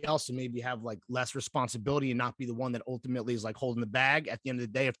somebody else and maybe have like less responsibility and not be the one that ultimately is like holding the bag at the end of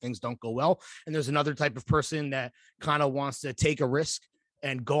the day if things don't go well. And there's another type of person that kind of wants to take a risk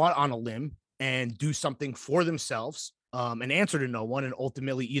and go out on a limb and do something for themselves, and answer to no one, and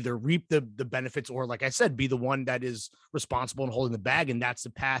ultimately either reap the benefits or, like I said, be the one that is responsible and holding the bag. And that's the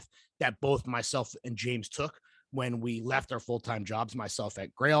path that both myself and James took when we left our full-time jobs, myself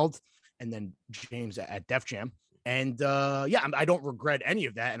at Grailed and then James at Def Jam. And yeah, I don't regret any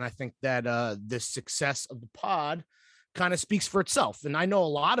of that. And I think that the success of the pod kind of speaks for itself. And I know a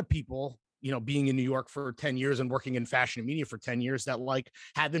lot of people, you know, being in New York for 10 years and working in fashion and media for 10 years that like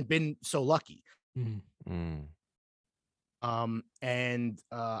haven't been so lucky. I'm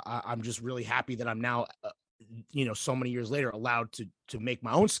just really happy that I'm now so many years later, allowed to make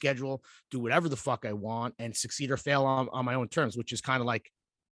my own schedule, do whatever the fuck I want, and succeed or fail on my own terms, which is kind of like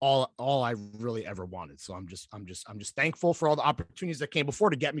all I really ever wanted. So I'm just thankful for all the opportunities that came before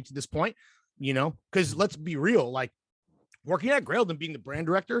to get me to this point, because let's be real, like working at Grailed and being the brand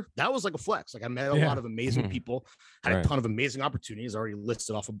director, that was like a flex. Like I met a lot of amazing people, had a ton of amazing opportunities. I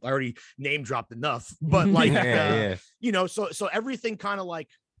already name dropped enough, but like, so everything kind of like,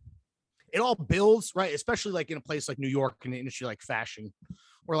 it all builds, right? Especially like in a place like New York, in an industry like fashion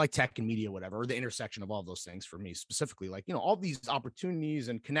or like tech and media, whatever, or the intersection of all of those things for me specifically, like, all these opportunities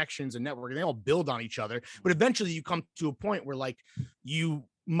and connections and networking, they all build on each other. But eventually you come to a point where like you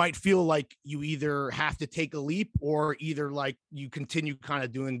might feel like you either have to take a leap or either like you continue kind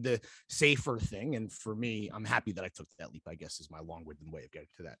of doing the safer thing. And for me, I'm happy that I took that leap, I guess, is my long-winded way of getting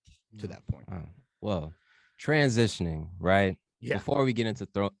to that point. Well, transitioning, right? Yeah. Before we get into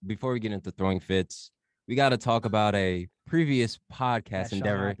throwing fits, we got to talk about a previous podcast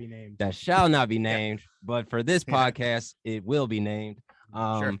endeavor that shall not be named, but for this podcast, it will be named.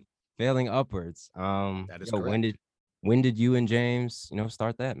 Failing Upwards. That is correct. When did you and James,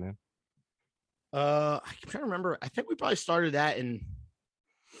 start that, man? I'm trying to remember. I think we probably started that in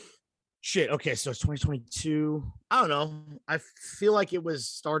okay, so it's 2022. I don't know. I feel like it was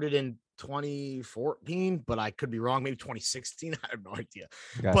started in 2014, but I could be wrong. Maybe 2016. I have no idea.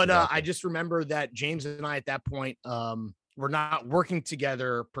 Gotcha. I just remember that James and I at that point were not working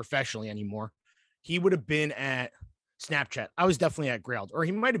together professionally anymore. He would have been at Snapchat. I was definitely at Grailed, or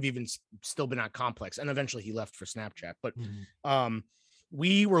he might have even still been at Complex, and eventually he left for Snapchat. But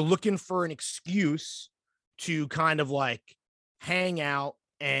we were looking for an excuse to kind of like hang out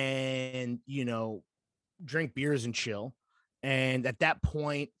and drink beers and chill. And at that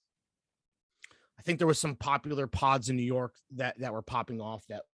point, I think there was some popular pods in New York that were popping off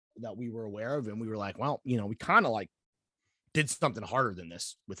that we were aware of, and we were like, well, we kind of like did something harder than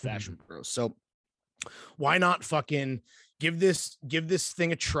this with Fashion Bros. So why not fucking give this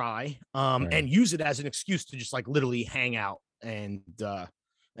thing a try, and use it as an excuse to just like literally hang out and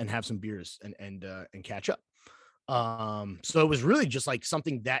have some beers and catch up. So it was really just like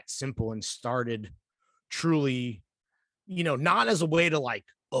something that simple, and started truly, not as a way to like,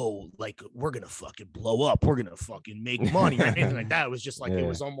 oh, like we're gonna fucking blow up, we're gonna fucking make money or anything like that. It was just like it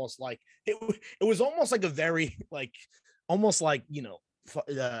was almost like it was almost like a very like almost like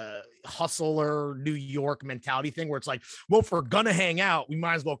hustler New York mentality thing, where it's like, well, if we're gonna hang out, we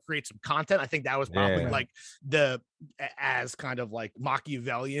might as well create some content. I think that was probably like as kind of like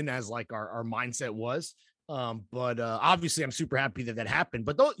Machiavellian as like our mindset was. But obviously I'm super happy that happened.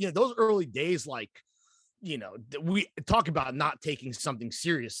 But those early days, like, we talk about not taking something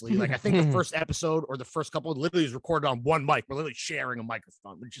seriously. Like I think the first episode or the first couple literally is recorded on one mic. We're literally sharing a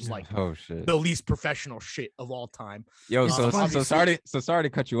microphone, which is like the least professional shit of all time. Yo, so sorry to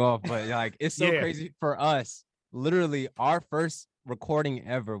cut you off, but like it's so crazy for us. Literally our first recording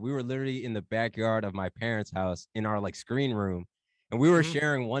ever, we were literally in the backyard of my parents' house in our like screen room, and we were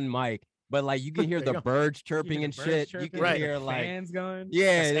sharing one mic. But like you can hear the birds chirping and shit. You can hear like fans going.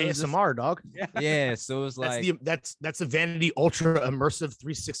 Yeah, that's ASMR, dog. Yeah, so it was like that's the Vanity Ultra immersive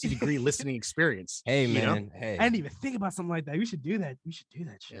 360 degree listening experience. Hey man, hey. I didn't even think about something like that. We should do that. We should do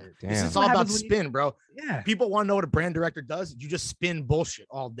that shit. Damn. This is all about spin, bro. Yeah. People want to know what a brand director does. You just spin bullshit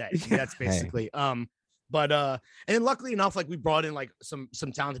all day. That's basically But and then luckily enough, like we brought in like some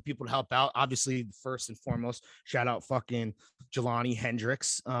talented people to help out. Obviously, first and foremost, shout out fucking Jelani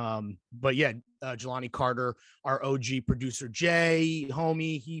Hendricks. But yeah, Jelani Carter, our OG producer, Jay,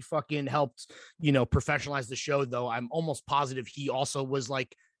 homie, he fucking helped, professionalize the show. Though I'm almost positive he also was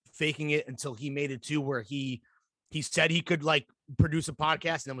like faking it until he made it to where he said he could like produce a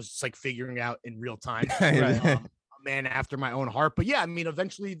podcast and then was just like figuring it out in real time. A man after my own heart. But yeah, I mean,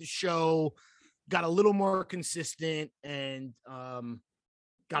 eventually the show got a little more consistent and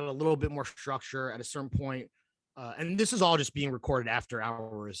got a little bit more structure at a certain point. And this is all just being recorded after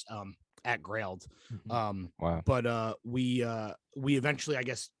hours at Grailed. Wow. But we eventually, I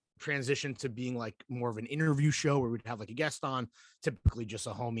guess, transitioned to being like more of an interview show where we'd have like a guest on, typically just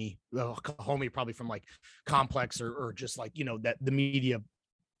a homie probably from like Complex or just like, that the media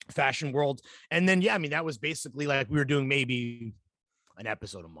fashion world. And then, yeah, I mean, that was basically like we were doing maybe an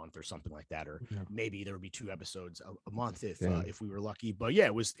episode a month or something like that, or maybe there would be 2 episodes a month if we were lucky. But yeah,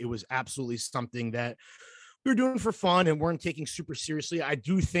 it was absolutely something that we were doing for fun and weren't taking super seriously. I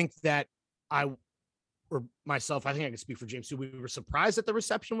do think that I think I can speak for James too. We were surprised that the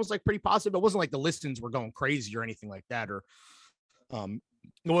reception was like pretty positive. It wasn't like the listens were going crazy or anything like that, or it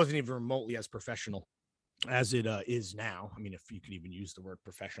wasn't even remotely as professional as it is now. I mean, if you could even use the word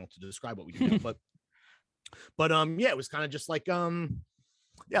professional to describe what we do now, but But yeah, it was kind of just like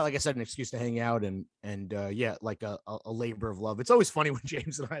yeah, like I said, an excuse to hang out and yeah, like a labor of love. It's always funny when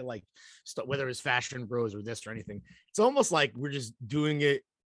James and I like whether it's Fashion Bros or this or anything. It's almost like we're just doing it,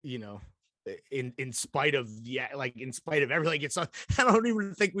 you know, in spite of in spite of everything. It's I don't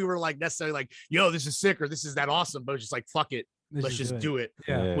even think we were like necessarily like, yo, this is sick or this is that awesome, but it's just like, fuck it. Let's just do it.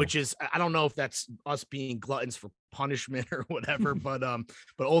 Yeah. Which is, I don't know if that's us being gluttons for punishment or whatever, but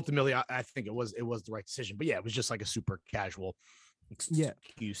ultimately I think it was the right decision. But yeah, it was just like a super casual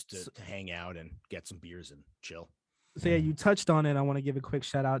excuse to hang out and get some beers and chill. So yeah, you touched on it. I want to give a quick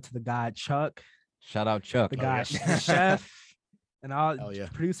shout out to the guy Chuck. Shout out Chuck. The guy, the chef, and all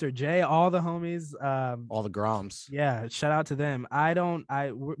producer Jay, all the homies, all the Groms. Yeah, shout out to them.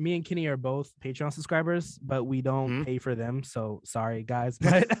 Me and Kenny are both Patreon subscribers, but we don't pay for them. So sorry, guys.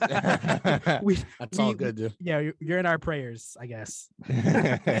 But that's all good, dude. Yeah, you're in our prayers, I guess.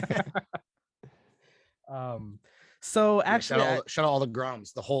 So actually, shout out all the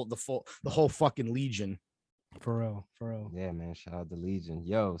Groms, the whole fucking Legion. For real. Yeah, man. Shout out the Legion.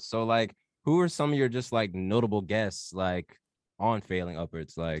 Yo, so like, who are some of your just like notable guests like on Failing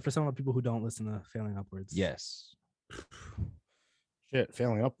Upwards? Like for some of the people who don't listen to Failing Upwards. Yes. Shit,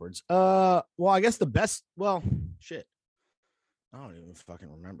 Failing Upwards. Well, I guess the best. Well, shit. I don't even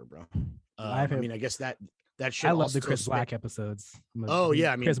fucking remember, bro. I mean, I guess that shit. I love the Chris Black episodes. Oh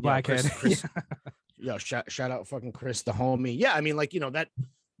yeah, I mean, Chris Blackhead. Chris, yo, shout out fucking Chris, the homie. Yeah, I mean, like, you know, that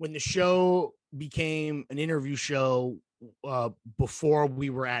when the show became an interview show before we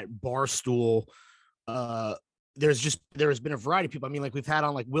were at Barstool, there has been a variety of people. I mean, like we've had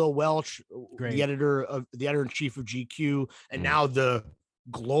on like Will Welch, the editor in chief of GQ, and now the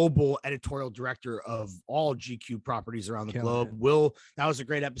global editorial director of all GQ properties around the globe. Will, that was a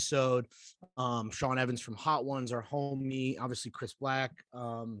great episode. Sean Evans from Hot Ones, our homie, obviously Chris Black.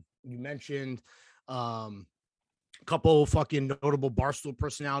 You mentioned a couple fucking notable Barstool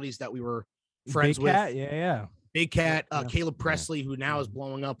personalities that we were friends Big with. Cat, yeah. Big Cat, Caleb Presley, who now is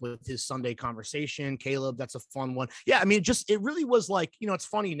blowing up with his Sunday Conversation. Caleb, that's a fun one. Yeah, I mean, it really was like, you know, it's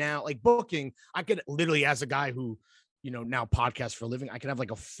funny now, like booking, I could literally, as a guy who, you know, now podcast for a living, I could have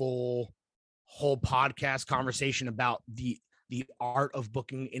like a whole podcast conversation about the art of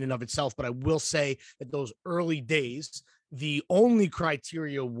booking in and of itself. But I will say that those early days, the only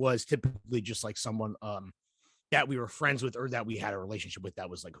criteria was typically just like someone that we were friends with or that we had a relationship with that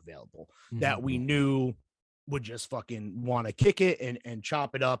was like available, that we knew would just fucking want to kick it and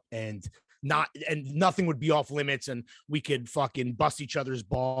chop it up and nothing would be off limits and we could fucking bust each other's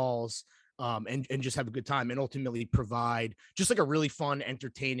balls and just have a good time and ultimately provide just like a really fun,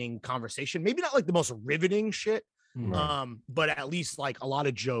 entertaining conversation. Maybe not like the most riveting shit, but at least like a lot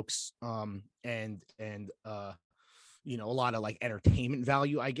of jokes and you know, a lot of like entertainment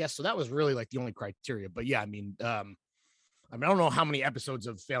value, I guess. So that was really like the only criteria. But yeah, I mean, I don't know how many episodes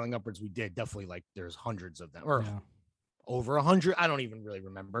of Failing Upwards we did. Definitely like there's hundreds of them or over 100. I don't even really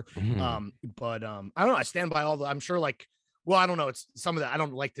remember. But I don't know. I stand by all the, I'm sure like, well, I don't know. It's some of that. I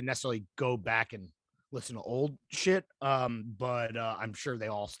don't like to necessarily go back and listen to old shit. But I'm sure they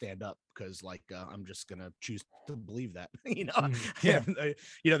all stand up because like, I'm just going to choose to believe that, you know,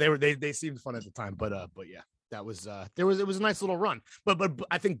 you know, they seemed fun at the time, but yeah, that was, it was a nice little run, but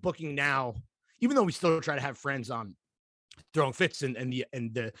I think booking now, even though we still try to have friends on Throwing Fits and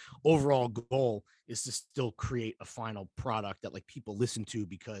the overall goal is to still create a final product that like people listen to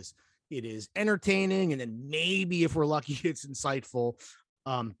because it is entertaining and then maybe if we're lucky it's insightful.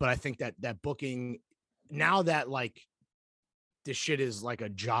 But I think that booking now that like this shit is like a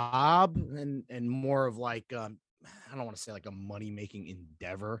job and more of like I don't want to say like a money making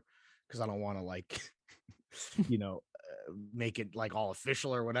endeavor because I don't want to like you know make it like all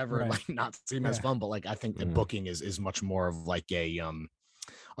official or whatever, like not seem as fun, but like I think that booking is much more of like a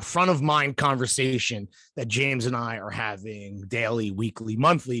front of mind conversation that James and I are having daily, weekly,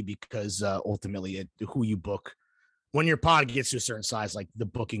 monthly, because ultimately who you book when your pod gets to a certain size, like the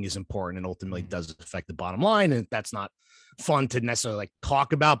booking is important and ultimately does affect the bottom line. And that's not fun to necessarily like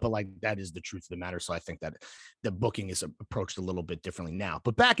talk about, but like that is the truth of the matter. So I think that the booking is approached a little bit differently now,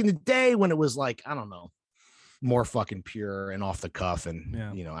 but back in the day when it was like, I don't know, more fucking pure and off the cuff.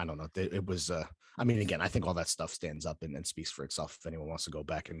 And, you know, I don't know. It was, I mean, again, I think all that stuff stands up and speaks for itself. If anyone wants to go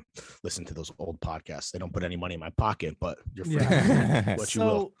back and listen to those old podcasts, they don't put any money in my pocket, but you're free. What you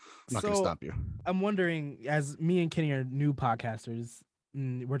will. I'm not going to stop you. I'm wondering, as me and Kenny are new podcasters,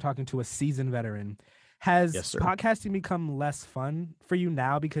 we're talking to a seasoned veteran. Has podcasting become less fun for you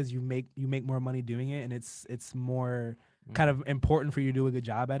now because you make more money doing it and it's more kind of important for you to do a good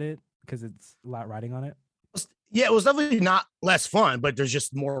job at it because it's a lot riding on it? Yeah, it was definitely not less fun, but there's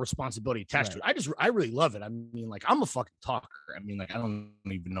just more responsibility attached to it. I really love it. I mean, like, I'm a fucking talker. I mean, like, I don't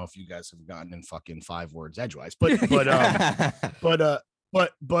even know if you guys have gotten in fucking 5 words edgewise, but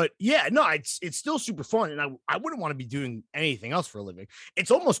yeah, no, it's still super fun, and I wouldn't want to be doing anything else for a living.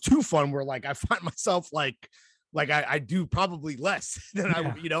 It's almost too fun where like I find myself like I do probably less than I,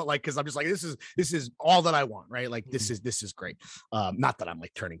 like, cause I'm just like, this is all that I want. Right. Like, this is great. Not that I'm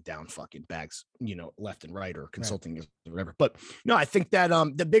like turning down fucking bags, left and right or consulting or whatever, but no, I think that,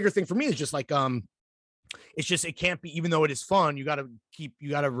 the bigger thing for me is just like, it's just, it can't be, even though it is fun, you got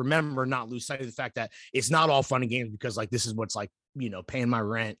to remember, not lose sight of the fact that it's not all fun and games, because like, this is what's like, paying my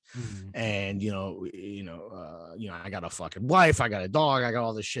rent, and, I got a fucking wife, I got a dog, I got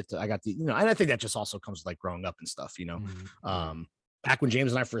all this shit that I got and I think that just also comes with like growing up and stuff, back when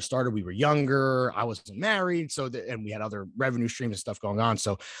James and I first started, we were younger, I wasn't married. And we had other revenue streams and stuff going on.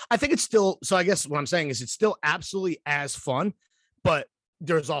 So I think it's still, so I guess what I'm saying is it's still absolutely as fun, but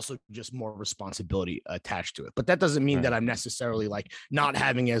there's also just more responsibility attached to it. But that doesn't mean that I'm necessarily like not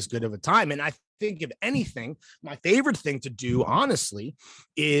having as good of a time. And I think, if anything, my favorite thing to do, honestly,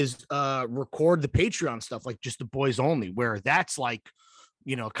 is record the Patreon stuff, like just the boys only, where that's like,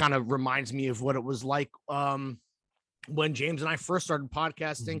 kind of reminds me of what it was like when James and I first started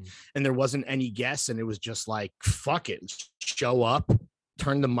podcasting, and there wasn't any guests, and it was just like, fuck it, show up,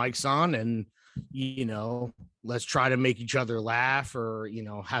 turn the mics on, and let's try to make each other laugh, or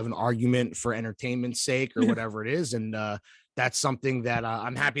have an argument for entertainment's sake, or whatever it is. And that's something that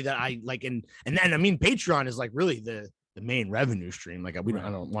I'm happy that I like. And then, I mean, Patreon is like really the main revenue stream. Like, I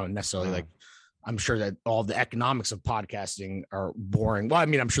don't want to necessarily like, I'm sure that all the economics of podcasting are boring. Well, I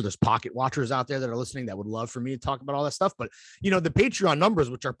mean, I'm sure there's pocket watchers out there that are listening that would love for me to talk about all that stuff. But, the Patreon numbers,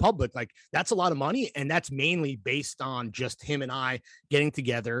 which are public, like, that's a lot of money. And that's mainly based on just him and I getting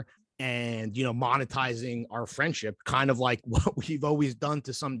together and, monetizing our friendship, kind of like what we've always done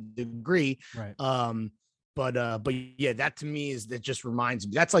to some degree. Right. But yeah, that to me that just reminds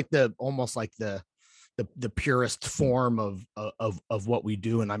me, that's like almost like the purest form of what we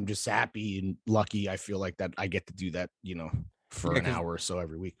do. And I'm just happy and lucky. I feel like that I get to do that, for an hour or so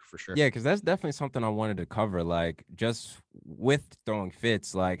every week, for sure. Yeah, because that's definitely something I wanted to cover. Like, just with Throwing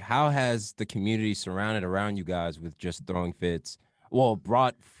Fits, like, how has the community surrounded around you guys with just Throwing Fits,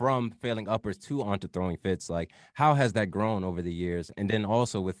 brought from Failing Uppers to onto Throwing Fits, like, how has that grown over the years? And then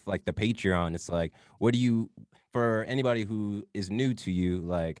also with like the Patreon, it's like, what do you, for anybody who is new to you,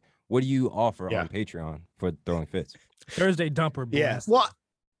 like, what do you offer on Patreon for Throwing Fits? Thursday Dumper. Blast. Yeah. What?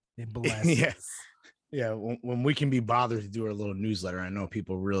 Yes. Yeah. When we can be bothered to do our little newsletter, I know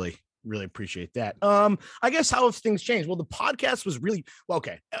people really appreciate that. I guess how have things changed? Well, the podcast was really,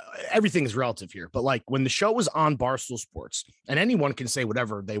 okay, everything is relative here, but like when the show was on Barstool Sports, and anyone can say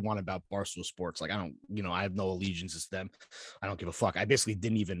whatever they want about Barstool Sports. Like, I don't, I have no allegiances to them. I don't give a fuck. I basically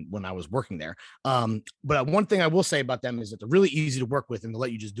didn't even when I was working there. But one thing I will say about them is that they're really easy to work with and to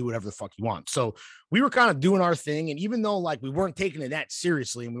let you just do whatever the fuck you want. So we were kind of doing our thing. And even though like we weren't taking it that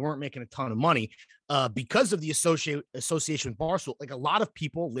seriously and we weren't making a ton of money, because of the association with Barstool, like a lot of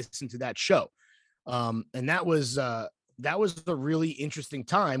people listen to that show. And that was a really interesting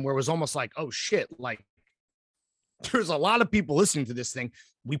time where it was almost like, oh shit, like there's a lot of people listening to this thing.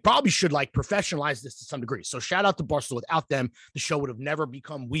 We probably should like professionalize this to some degree. So shout out to Barstool. Without them, the show would have never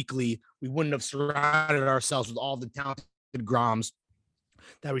become weekly. We wouldn't have surrounded ourselves with all the talented Groms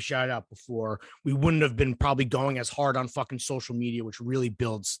that we shouted out before. We wouldn't have been probably going as hard on fucking social media, which really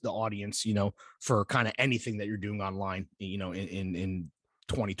builds the audience, for kind of anything that you're doing online, in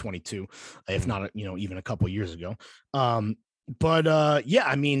 2022, if not, even a couple of years ago. Yeah,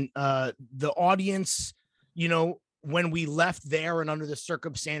 I mean, the audience, when we left there and under the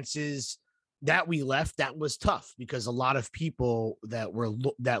circumstances that we left, that was tough because a lot of people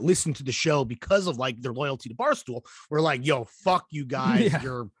that listened to the show because of like their loyalty to Barstool were like, yo, fuck you guys. Yeah.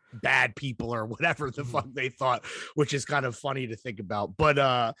 You're bad people or whatever the fuck they thought, which is kind of funny to think about.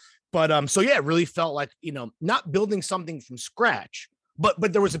 But so yeah, it really felt like, not building something from scratch,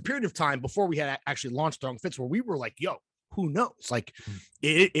 but there was a period of time before we had actually launched Throwing Fits where we were like, yo, who knows? Like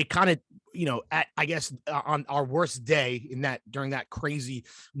it kind of, I guess on our worst day during that crazy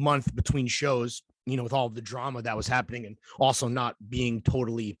month between shows, with all the drama that was happening and also not being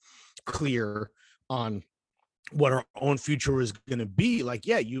totally clear on what our own future was going to be. Like,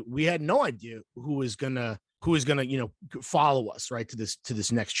 yeah, we had no idea who was going to, follow us right to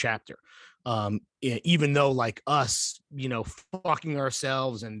this next chapter. Even though like us, fucking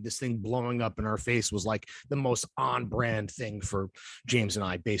ourselves and this thing blowing up in our face was like the most on brand thing for James and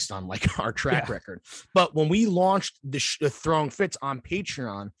I based on like our track record. But when we launched the Throwing Fits on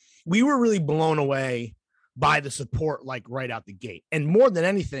Patreon, we were really blown away by the support, like right out the gate. And more than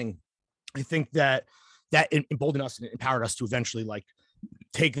anything, I think that emboldened us and empowered us to eventually like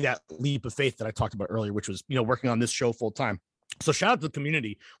take that leap of faith that I talked about earlier, which was, working on this show full time. So shout out to the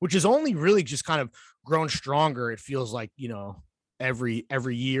community, which has only really just kind of grown stronger. It feels like, every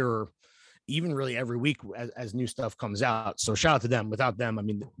year, or even really every week as new stuff comes out. So shout out to them. Without them, I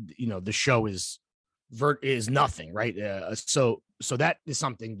mean, the show is nothing, right? So that is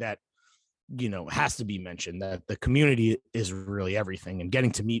something that, has to be mentioned, that the community is really everything. And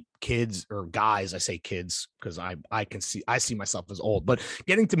getting to meet kids, or guys, I say kids because I see myself as old, but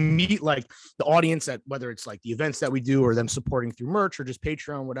getting to meet like the audience at, whether it's like the events that we do or them supporting through merch or just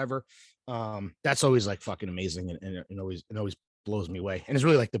Patreon, whatever, that's always like fucking amazing, and it always blows me away. And it's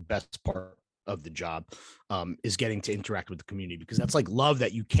really like the best part of the job, is getting to interact with the community, because that's like love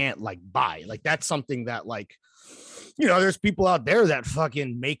that you can't like buy. Like that's something that like, there's people out there that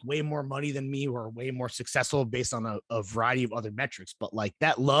fucking make way more money than me, or way more successful based on a variety of other metrics. But like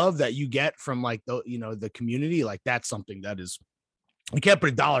that love that you get from like the community, like that's something that is, you can't put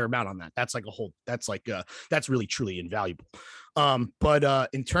a dollar amount on that. That's like that's really truly invaluable. But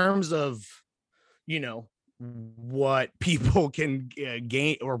in terms of, what people can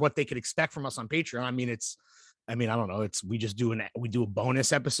gain, or what they could expect from us on Patreon, I don't know. We do a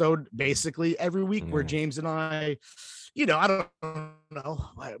bonus episode basically every week, where James and I, I don't know.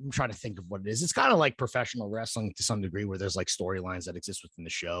 I'm trying to think of what it is. It's kind of like professional wrestling to some degree, where there's like storylines that exist within the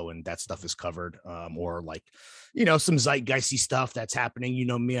show, and that stuff is covered. Or like, some zeitgeisty stuff that's happening.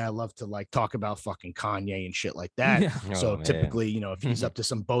 Me, I love to like talk about fucking Kanye and shit like that. Yeah. So typically, if he's up to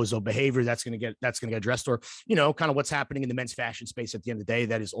some bozo behavior, that's gonna get addressed, or kind of what's happening in the men's fashion space at the end of the day.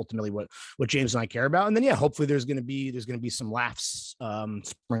 That is ultimately what James and I care about. And then hopefully there's gonna be some laughs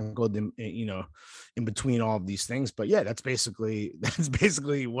sprinkled in between all of these things. But that's basically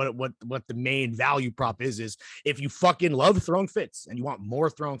what the main value prop is if you fucking love throwing fits and you want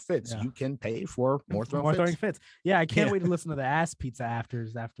more throwing fits, you can pay for more throwing fits. Yeah, I can't wait to listen to the ass pizza after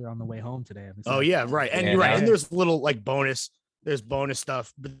on the way home today. Right. And you're right. And there's little like bonus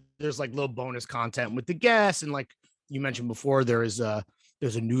stuff, but there's like little bonus content with the guests. And like you mentioned before, there's a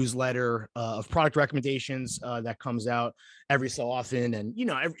newsletter of product recommendations that comes out every so often. And,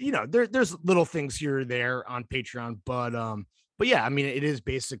 there's little things here or there on Patreon, but yeah, I mean, it is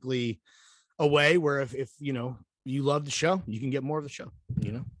basically a way where if you love the show, you can get more of the show,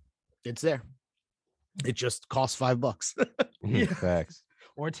 it's there. It just costs $5. Facts.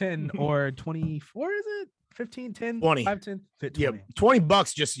 Or 10 or 24, is it? 15, 10, 20, 5, 10, 20. Yeah,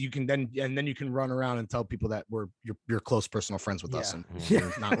 $20. Just you can then you can run around and tell people that you're close personal friends with us, and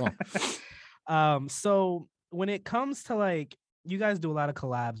you're not wrong. So when it comes to like, you guys do a lot of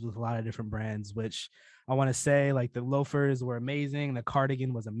collabs with a lot of different brands, which I want to say, like, the loafers were amazing. The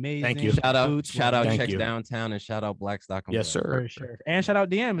cardigan was amazing. Thank you. Shout out Checks Downtown, and shout out Blackstock. Yes, sir. For sure. And shout out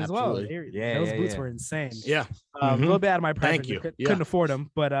DM as well. Those boots were insane. Yeah. A little bit out of my price. Thank you. Couldn't afford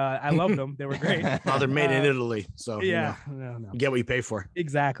them, but I loved them. They were great. Well, they're made in Italy, so you get what you pay for.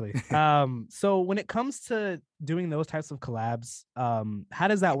 Exactly. So when it comes to doing those types of collabs, how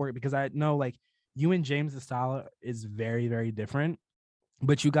does that work? Because I know like you and James' style is very, very different.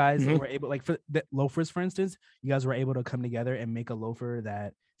 But you guys were able, like for the loafers, for instance, you guys were able to come together and make a loafer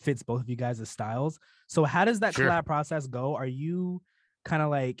that fits both of you guys' styles. So how does that collab process go? Are you kind of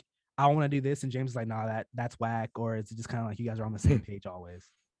like, I want to do this, and James is like, nah, that's whack? Or is it just kind of like you guys are on the same page always?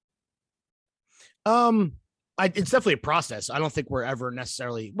 It's definitely a process. I don't think we're ever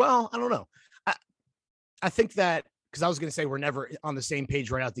necessarily, well, I don't know. I think that, because I was going to say we're never on the same page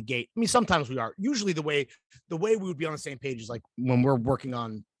right out the gate. I mean, sometimes we are. Usually the way we would be on the same page is like when we're working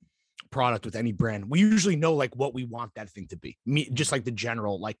on product with any brand, we usually know like what we want that thing to be. Just like the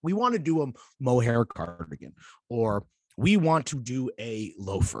general, like we want to do a mohair cardigan, or we want to do a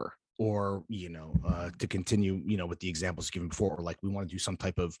loafer, or, to continue, with the examples given before, or like we want to do some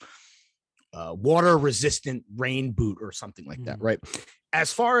type of water resistant rain boot or something like that. Right.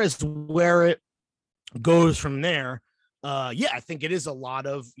 As far as where it goes from there, I think it is a lot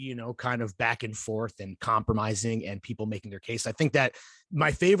of kind of back and forth and compromising and people making their case. I think that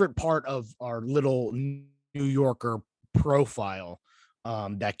my favorite part of our little New Yorker profile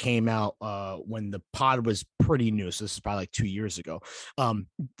that came out when the pod was pretty new, so this is probably like 2 years ago,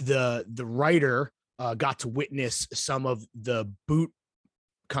 the writer got to witness some of the boot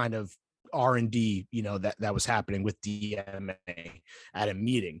kind of R&D that was happening with DMA at a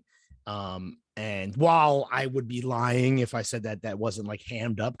meeting. And while I would be lying if I said that wasn't like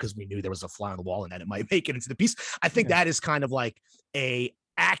hammed up, because we knew there was a fly on the wall and that it might make it into the piece, I think that is kind of like a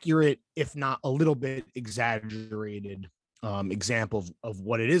accurate, if not a little bit exaggerated example of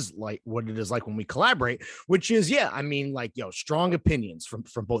what it is like when we collaborate, which is, yeah, I mean, like, strong opinions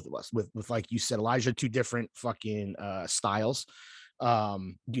from both of us with like you said, Elijah, two different fucking styles,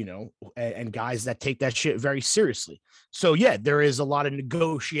 and guys that take that shit very seriously. So yeah, there is a lot of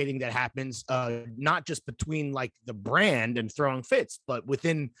negotiating that happens, not just between like the brand and Throwing Fits, but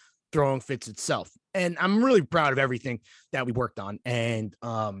within Throwing Fits itself. And I'm really proud of everything that we worked on. And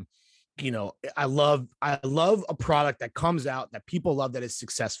I love a product that comes out that people love, that is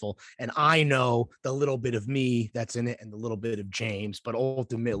successful. And I know the little bit of me that's in it and the little bit of James, but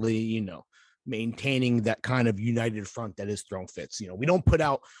ultimately, maintaining that kind of united front that is Throwing Fits. We don't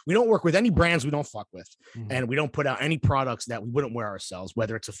work with any brands we don't fuck with. Mm-hmm. And we don't put out any products that we wouldn't wear ourselves,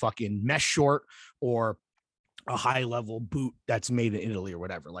 whether it's a fucking mesh short or a high level boot that's made in Italy or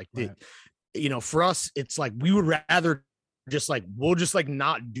whatever. Like, right. For us, it's like, we would rather we'll just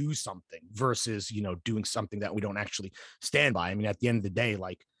not do something versus, doing something that we don't actually stand by. I mean, at the end of the day,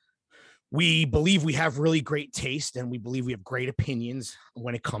 like, we believe we have really great taste and we believe we have great opinions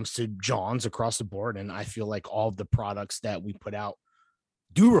when it comes to Johns across the board. And I feel like all of the products that we put out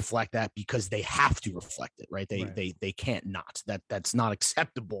do reflect that, because they have to reflect it, right? They can't not. That's not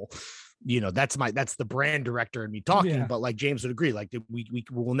acceptable. That's the brand director and me talking, yeah. But like James would agree, like we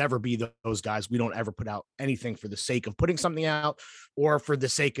will never be those guys. We don't ever put out anything for the sake of putting something out or for the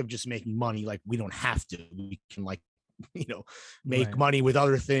sake of just making money. Like, we don't have to. We can make right. money with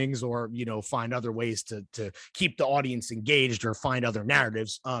other things, or find other ways to keep the audience engaged or find other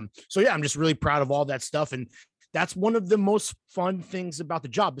narratives. So yeah, I'm just really proud of all that stuff. And that's one of the most fun things about the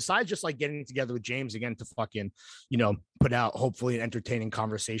job, besides just like getting together with James again to fucking, put out hopefully an entertaining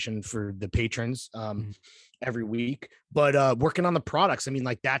conversation for the patrons every week. But working on the products, I mean,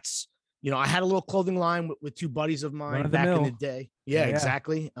 like, that's, I had a little clothing line with two buddies of mine back in the day. Yeah,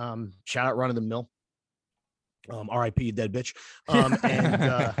 exactly. Shout out Run of the Mill. RIP, dead bitch.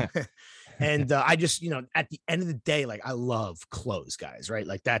 And I just, at the end of the day, like, I love clothes, guys, right?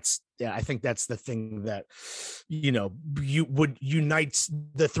 Like, I think that's the thing that, you would unite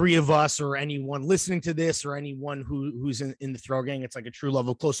the three of us, or anyone listening to this, or anyone who's in the throw gang. It's like a true love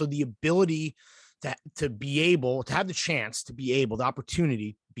of clothes. So the ability to be able to have the chance to be able, the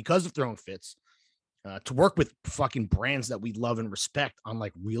opportunity, because of Throwing Fits, to work with fucking brands that we love and respect on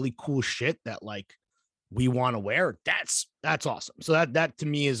like really cool shit that like we want to wear. That's awesome. So that to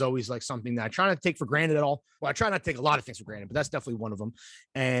me is always like something that I try not to take for granted at all. Well, I try not to take a lot of things for granted, but that's definitely one of them.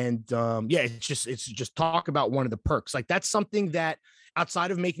 And yeah, it's just talk about one of the perks. Like, that's something that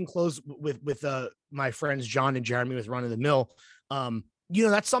outside of making clothes with my friends John and Jeremy with Run of the Mill,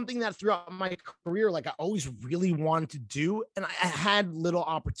 that's something that throughout my career, like, I always really wanted to do. And I had little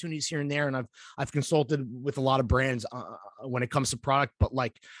opportunities here and there, and I've consulted with a lot of brands when it comes to product, but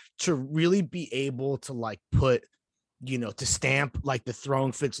like, to really be able to like put, to stamp like the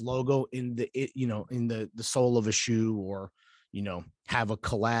Throwing Fits logo in the sole of a shoe, or, have a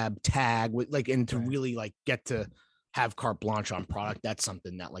collab tag with like, and to really like get to have carte blanche on product. That's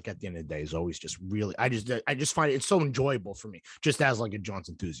something that, like, at the end of the day is always just really, I just find it's so enjoyable for me, just as like a Johns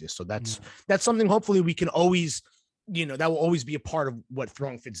enthusiast. So that's something hopefully we can always, that will always be a part of what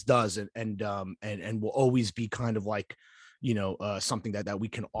Throwing Fits does, and will always be kind of like, something that we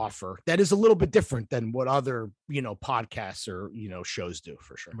can offer that is a little bit different than what other, podcasts or, shows do,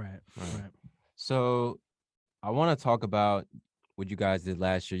 for sure. Right. So I want to talk about what you guys did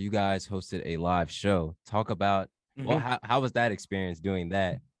last year. You guys hosted a live show. Talk about, well, how was that experience doing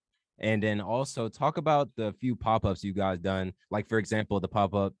that? And then also talk about the few pop-ups you guys done. Like, for example, the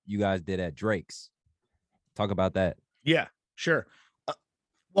pop-up you guys did at Drake's. Talk about that. Yeah, sure.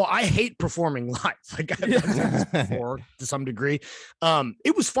 Well, I hate performing live. Like, I've done this before to some degree.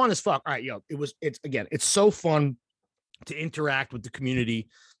 It was fun as fuck. All right, it's so fun to interact with the community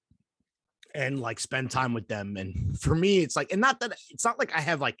and like spend time with them. And for me, it's like, and it's not like I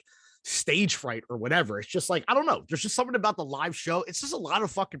have like stage fright or whatever. It's just like, I don't know. There's just something about the live show. It's just a lot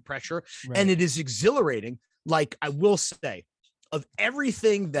of fucking pressure, and it is exhilarating. Like, I will say, of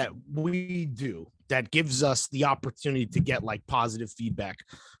everything that we do that gives us the opportunity to get like positive feedback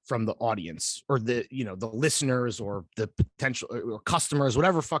from the audience, or the listeners, or the potential or customers,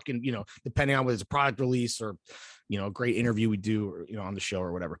 whatever fucking, depending on whether it's a product release or, a great interview we do, or, on the show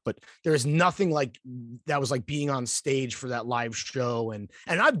or whatever. But there is nothing like that was like being on stage for that live show. And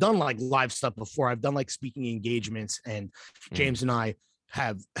I've done like live stuff before. I've done like speaking engagements, and James and I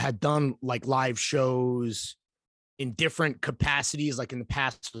had done like live shows in different capacities, like in the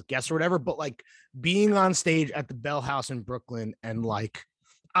past with guests or whatever. But like being on stage at the Bell House in Brooklyn, and like,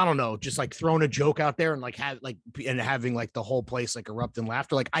 I don't know, just like throwing a joke out there, and like having like the whole place like erupt in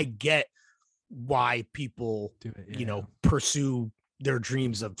laughter. Like, I get why people, Do it, you know, pursue their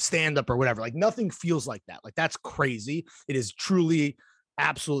dreams of stand-up or whatever. Like nothing feels like that. Like that's crazy. It is truly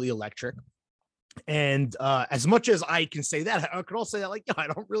absolutely electric. And as much as I can say that, I could also say that, like, I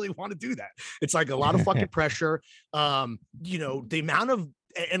don't really want to do that. It's like a lot of fucking pressure. You know, the amount of,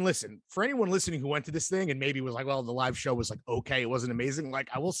 and listen, for anyone listening who went to this thing and maybe was like, well, the live show was like, okay, it wasn't amazing. Like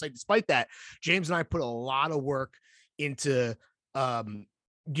I will say, despite that, James and I put a lot of work into,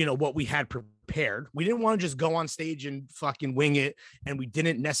 you know, what we had prepared. We didn't want to just go on stage and fucking wing it. And we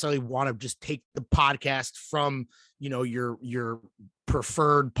didn't necessarily want to just take the podcast from, you know, your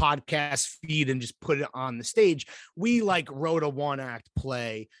preferred podcast feed and just put it on the stage. We like wrote a 1-act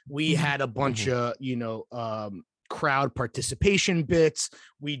play. We had a bunch of, you know, crowd participation bits.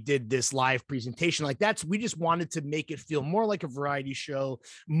 We did this live presentation. Like we just wanted to make it feel more like a variety show,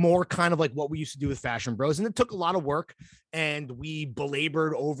 more kind of like what we used to do with Fashion Bros. And it took a lot of work, and we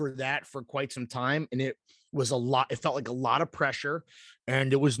belabored over that for quite some time. And it was a lot. It felt like a lot of pressure,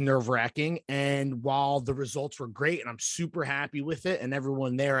 and it was nerve-wracking. And while the results were great, and I'm super happy with it, and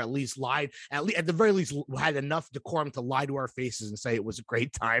everyone there at least lied, at the very least had enough decorum to lie to our faces and say it was a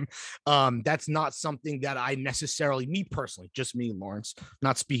great time. That's not something that I necessarily, me personally, just me, Lawrence,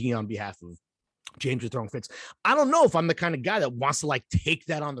 not speaking on behalf of James or Throwing Fits. I don't know if I'm the kind of guy that wants to like take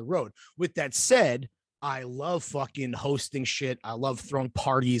that on the road. With that said, I love fucking hosting shit. I love throwing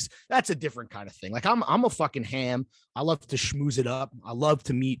parties. That's a different kind of thing. Like I'm a fucking ham. I love to schmooze it up. I love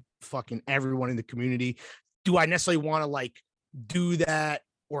to meet fucking everyone in the community. Do I necessarily want to like do that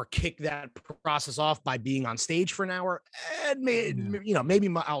or kick that process off by being on stage for an hour? You know, maybe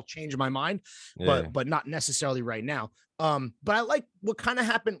I'll change my mind, but not necessarily right now. But I like what kind of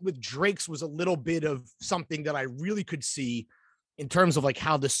happened with Drake's was a little bit of something that I really could see in terms of like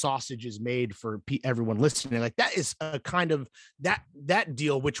how the sausage is made for everyone listening. Like that is a kind of that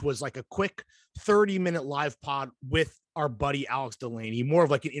deal, which was like a quick 30-minute live pod with our buddy Alex Delaney, more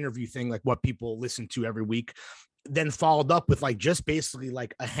of like an interview thing, like what people listen to every week, then followed up with like just basically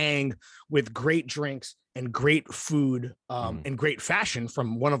like a hang with great drinks and great food and great fashion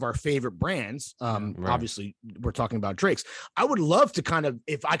from one of our favorite brands. Obviously we're talking about Drake's. I would love to kind of,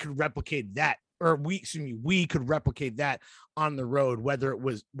 if I could replicate that, or we could replicate that on the road,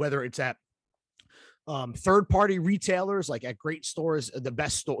 whether it's at third-party retailers, like at great stores, the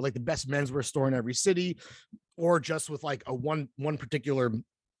best store, like the best menswear store in every city, or just with like a one particular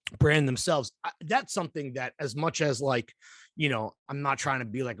brand themselves. That's something that, as much as like, you know, I'm not trying to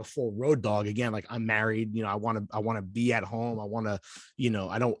be like a full road dog. Again, like I'm married, you know, I want to be at home. I want to, you know,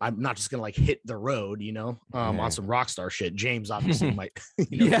 I'm not just going to like hit the road, you know, on some rock star shit. James obviously might,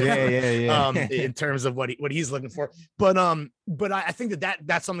 you know, in terms of what he's looking for. But I think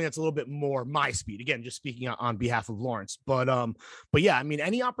that's something that's a little bit more my speed. Again, just speaking on behalf of Lawrence, but yeah, I mean,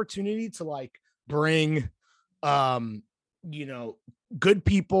 any opportunity to like bring, you know, good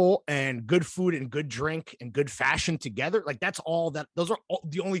people and good food and good drink and good fashion together, like those are all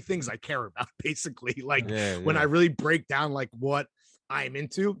the only things I care about, basically. Like when I really break down like what I'm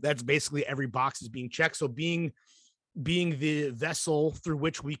into, that's basically every box is being checked. So being the vessel through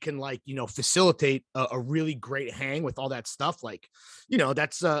which we can, like, you know, facilitate a really great hang with all that stuff, like, you know,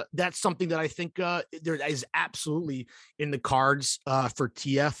 that's something that I think there is absolutely in the cards for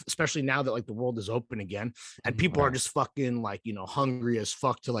TF, especially now that like the world is open again and people are just fucking like, you know, hungry as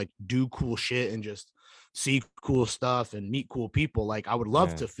fuck to like do cool shit and just see cool stuff and meet cool people. Like I would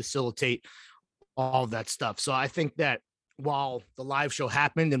love to facilitate all that stuff. So I think that while the live show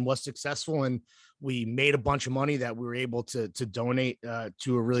happened and was successful and we made a bunch of money that we were able to donate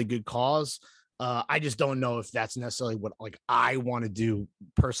to a really good cause, I just don't know if that's necessarily what like I want to do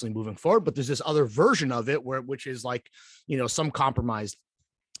personally moving forward. But there's this other version of it which is like, you know, some compromised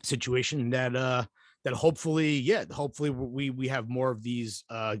situation that hopefully we have more of these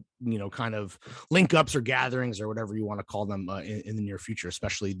you know, kind of link ups or gatherings or whatever you want to call them in the near future,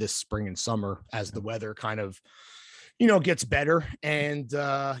 especially this spring and summer as the weather kind of, you know, gets better and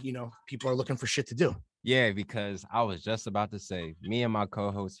you know, people are looking for shit to do. Yeah, because I was just about to say, me and my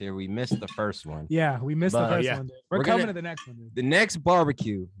co-host here, we missed the first one. Yeah, we missed the first one. Dude. We're coming to the next one. Dude. The next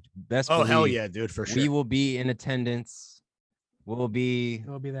barbecue, best. Oh, hell yeah, dude, for sure. We will be in attendance. We'll be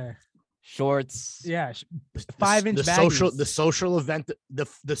there. Shorts. Yeah, 5-inch the baggies. social event,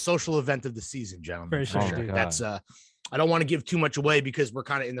 the social event of the season, gentlemen. For sure, dude. That's I don't want to give too much away because we're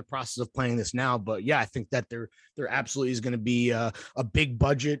kind of in the process of playing this now, but yeah, I think that there absolutely is going to be a big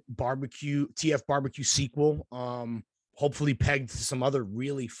budget TF barbecue sequel. Hopefully pegged to some other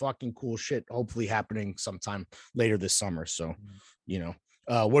really fucking cool shit, hopefully happening sometime later this summer. So, you know,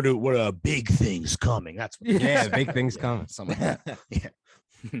 what are big things coming? That's what big things coming. Something like that.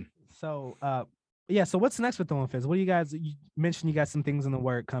 Yeah. So, yeah. So what's next with Throwing Fits? What do you guys? You mentioned you got some things in the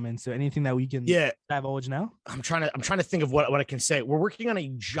work coming. So anything that we can divulge now? I'm trying to think of what I can say. We're working on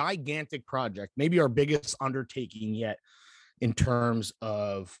a gigantic project, maybe our biggest undertaking yet in terms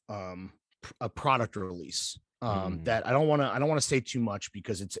of a product release. That I don't want to say too much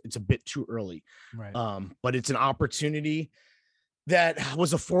because it's a bit too early. Right. But it's an opportunity that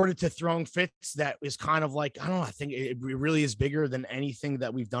was afforded to Throwing Fits that is kind of like, I don't know, I think it really is bigger than anything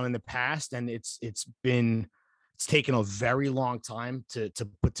that we've done in the past. And it's taken a very long time to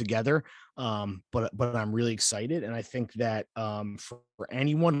put together. But I'm really excited. And I think that for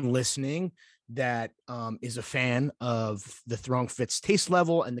anyone listening that is a fan of the Throwing Fits taste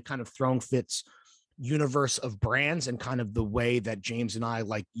level and the kind of Throwing Fits universe of brands and kind of the way that James and I,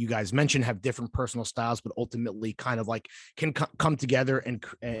 like you guys mentioned, have different personal styles, but ultimately kind of like can come together and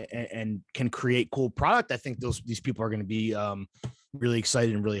can create cool product. I think these people are going to be really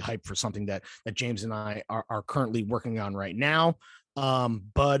excited and really hyped for something that James and I are currently working on right now.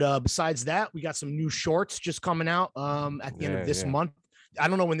 But besides that, we got some new shorts just coming out at the end of this month. I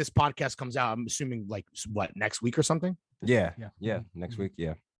don't know when this podcast comes out. I'm assuming like what, next week or something? Yeah. Next week.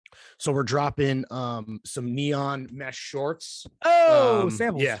 Yeah. So we're dropping some neon mesh shorts.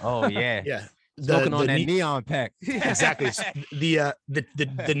 Samples. Yeah. Oh yeah. Yeah. Smoking on that neon pack. Exactly. The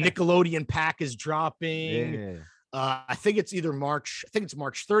Nickelodeon pack is dropping. Yeah. I think it's either March. I think it's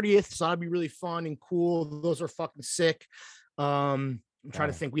March 30th. So that'll be really fun and cool. Those are fucking sick. I'm trying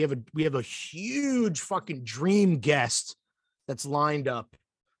to think. We have a huge fucking dream guest that's lined up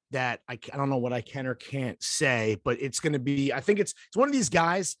that I don't know what I can or can't say, but it's going to be, I think it's one of these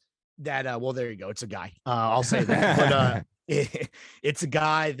guys that, well, there you go. It's a guy. I'll say that, but it's a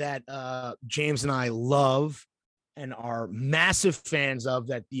guy that James and I love and are massive fans of,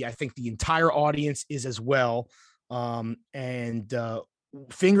 that I think the entire audience is as well. And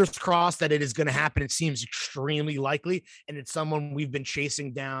fingers crossed that it is going to happen. It seems extremely likely. And it's someone we've been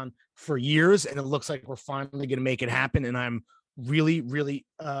chasing down for years. And it looks like we're finally going to make it happen. And I'm really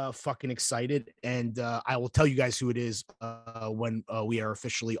fucking excited, and I will tell you guys who it is when we are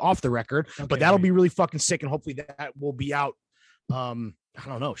officially off the record. Okay, but that'll be really fucking sick, and hopefully that will be out I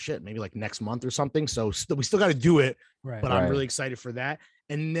don't know, maybe like next month or something. So we still got to do it, right? But I'm really excited for that.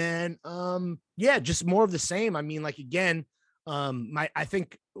 And then just more of the same. I mean, like, again, I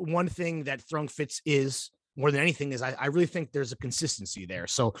think one thing that Throwing Fits is more than anything is I really think there's a consistency there.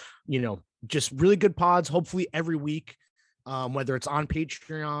 So, just really good pods, hopefully every week. Whether it's on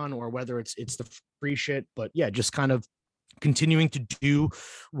Patreon or whether it's the free shit, but yeah, just kind of continuing to do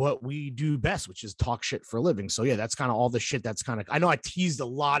what we do best, which is talk shit for a living. So yeah, that's kind of all the shit that's kind of, I know I teased a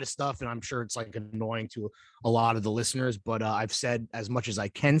lot of stuff and I'm sure it's like annoying to a lot of the listeners, but I've said as much as I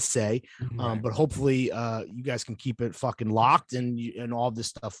can say, but hopefully you guys can keep it fucking locked, and all this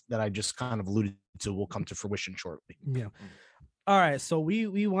stuff that I just kind of alluded to will come to fruition shortly. Yeah. All right, so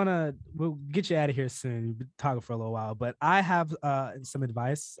we'll get you out of here soon. We've been talking for a little while, but I have some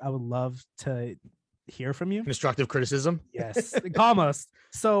advice. I would love to hear from you. Constructive criticism. Yes, almost.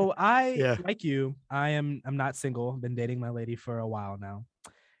 So like you, I'm not single. I've been dating my lady for a while now,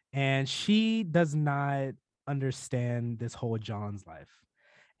 and she does not understand this whole John's life,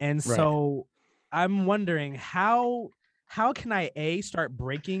 and so I'm wondering how can I start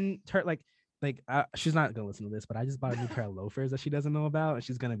breaking she's not gonna listen to this, but I just bought a new pair of loafers that she doesn't know about, and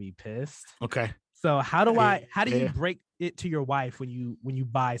she's gonna be pissed. Okay. So how do you break it to your wife when you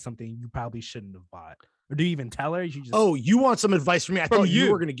buy something you probably shouldn't have bought? Or do you even tell her? You just you want some advice from me? I thought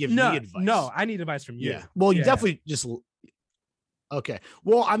you were gonna give me advice. No, I need advice from you. Yeah. Well, you definitely just okay.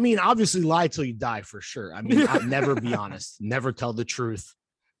 Well, I mean, obviously lie till you die for sure. I mean, I'll never be honest, never tell the truth.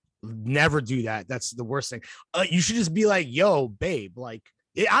 Never do that. That's the worst thing. You should just be like, yo, babe, like,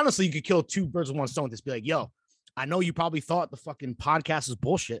 honestly, you could kill two birds with one stone. Just be like, yo, I know you probably thought the fucking podcast is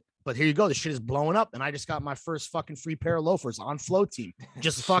bullshit, but here you go. This shit is blowing up. And I just got my first fucking free pair of loafers on Flow Team.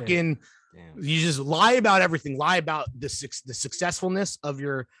 Just fucking, you just lie about everything. Lie about the successfulness of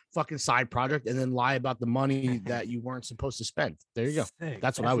your fucking side project, and then lie about the money that you weren't supposed to spend. There you go. Sick.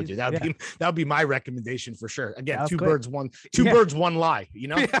 That's what I would do. That would be my recommendation for sure. Again, two birds, one lie,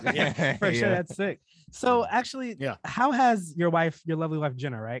 Yeah, for sure. That's sick. So actually, how has your lovely wife,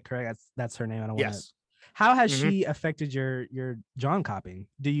 Jenna, right? Correct. That's her name. I don't want to. How has she affected your John copying?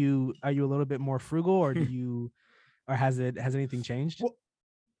 Are you a little bit more frugal, or has anything changed?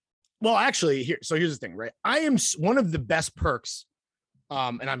 Well, actually, here's the thing, right? I am one of the best perks,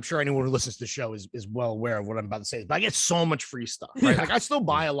 and I'm sure anyone who listens to the show is well aware of what I'm about to say. But I get so much free stuff, right? Like I still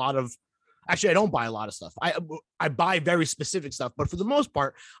buy a lot of. Actually, I don't buy a lot of stuff. I buy very specific stuff, but for the most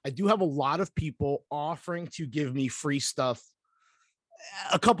part, I do have a lot of people offering to give me free stuff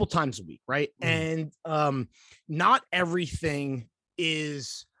a couple times a week, right? And not everything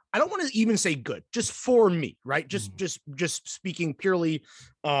is, I don't want to even say good, just for me, right? Just speaking purely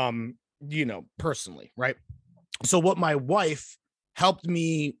personally, right? So what my wife helped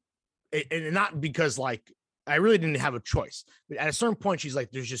me, and not because like I really didn't have a choice, but at a certain point she's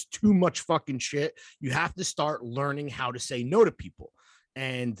like, there's just too much fucking shit. You have to start learning how to say no to people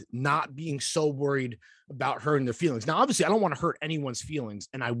and not being so worried about hurting their feelings. Now, obviously, I don't want to hurt anyone's feelings.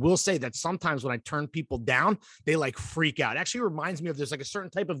 And I will say that sometimes when I turn people down, they like freak out. It actually reminds me of, there's like a certain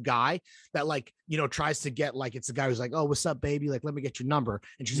type of guy that like, tries to get like, it's the guy who's like, oh, what's up, baby? Like, let me get your number.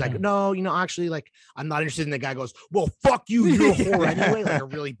 And she's like, no, actually, like, I'm not interested. And the guy goes, well, fuck you. You're a whore anyway. Like a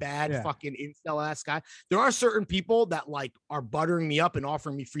really bad fucking incel ass guy. There are certain people that like are buttering me up and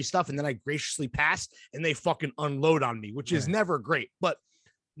offering me free stuff. And then I graciously pass and they fucking unload on me, which is never great. But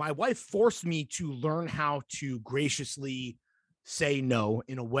my wife forced me to learn how to graciously say no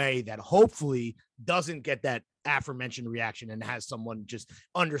in a way that hopefully doesn't get that aforementioned reaction and has someone just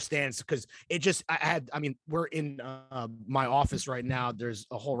understands, because it just, we're in my office right now. There's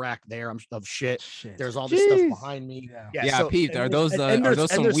a whole rack there of shit. There's all this stuff behind me. So, Pete, are those some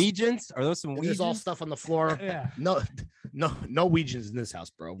Ouijans? Are those some Ouijans? There's all stuff on the floor. No Ouijans in this house,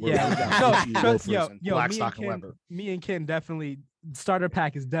 bro. Me and Ken definitely, starter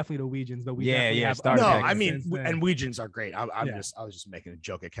pack is definitely the Ouijans, but starter pack. I mean, and Ouijans are great. I was just making a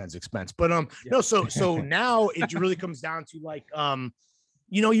joke at Ken's expense, but so now it really comes down to like,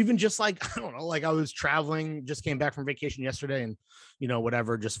 even just like, I don't know, like I was traveling, just came back from vacation yesterday and,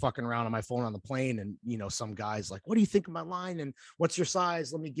 whatever, just fucking around on my phone on the plane. And, some guy's like, what do you think of my line? And what's your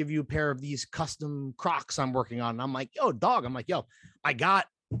size? Let me give you a pair of these custom Crocs I'm working on. And I'm like, yo, dog. I'm like, yo, I got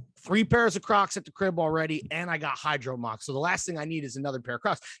 3 pairs of Crocs at the crib already, and I got Hydro Mocs. So the last thing I need is another pair of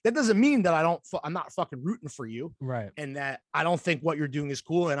Crocs. That doesn't mean that I'm not fucking rooting for you, right? And that I don't think what you're doing is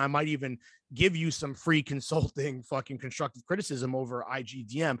cool, and I might even give you some free consulting, fucking constructive criticism over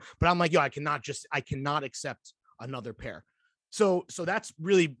IGDM. But I'm like, yo, I cannot accept another pair. So that's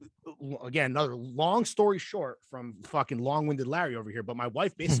really, again, another long story short from fucking long-winded Larry over here. But my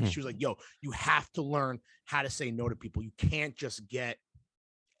wife basically, she was like, yo, you have to learn how to say no to people. You can't just get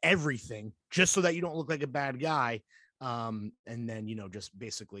everything just so that you don't look like a bad guy, and then just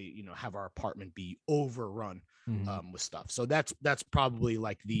basically have our apartment be overrun with stuff. So that's probably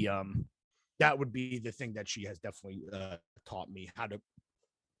like the that would be the thing that she has definitely taught me, how to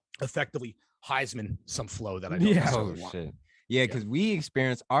effectively Heisman some flow that I don't want. Shit. Yeah, because we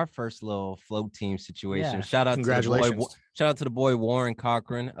experienced our first little flow team situation. Yeah. Shout out to the boy Warren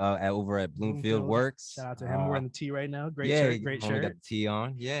Cochran over at Bloomfield Works. Shout out to him. We're in the T right now. Great shirt. Great shirt. Got the T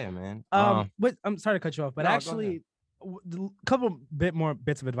on. Yeah, man. But I'm sorry to cut you off, but actually, a couple more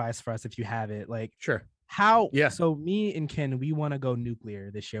bits of advice for us if you have it. Like, sure. How? Yeah. So me and Ken, we want to go nuclear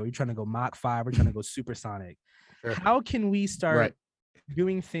this year. We're trying to go Mach 5. We're trying to go supersonic. Sure. How can we start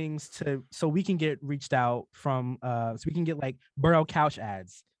doing things so we can get reached out from so we can get like Burrow Couch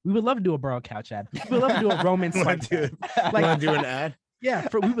ads? We would love to do a Burrow Couch ad. We would love to do a Roman want to do an ad? Yeah,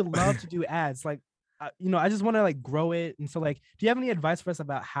 we would love to do ads. Like, I just want to like grow it. And so like, do you have any advice for us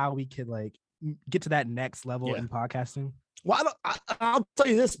about how we could like get to that next level in podcasting? Well, I'll tell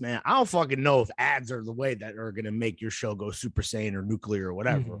you this, man. I don't fucking know if ads are the way that are going to make your show go Super Saiyan or nuclear or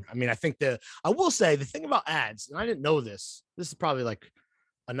whatever. Mm-hmm. I mean, I will say the thing about ads, and I didn't know this is probably like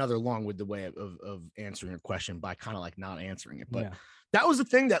another long-winded way of answering a question by kind of like not answering it. But that was the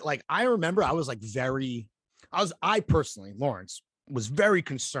thing that like, I remember I was like I personally, Lawrence, was very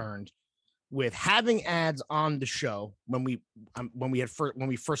concerned with having ads on the show when we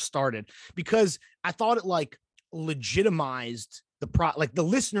first started, because I thought it like legitimized the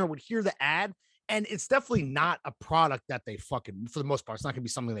listener would hear the ad, and it's definitely not a product that they fucking, for the most part, it's not gonna be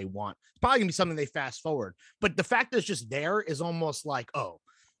something they want. It's probably gonna be something they fast forward. But the fact that it's just there is almost like, oh,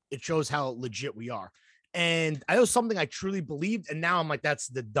 it shows how legit we are. And I know something I truly believed, and now I'm like, that's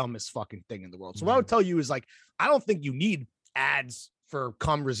the dumbest fucking thing in the world. So what I would tell you is like, I don't think you need ads for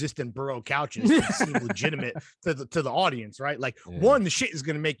resistant Burrow couches to seem legitimate to the audience, right? Like, one, the shit is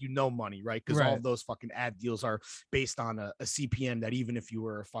going to make you no money, right? Because all of those fucking ad deals are based on a CPM that even if you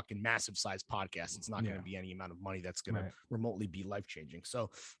were a fucking massive size podcast, it's not going to be any amount of money that's going to remotely be life changing. So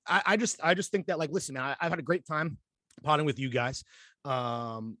I just think that, like, listen, man, I've had a great time potting with you guys.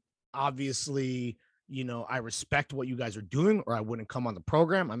 Obviously, I respect what you guys are doing, or I wouldn't come on the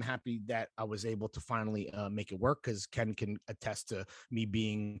program. I'm happy that I was able to finally make it work, because Ken can attest to me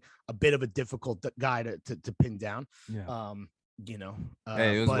being a bit of a difficult guy to pin down. you know,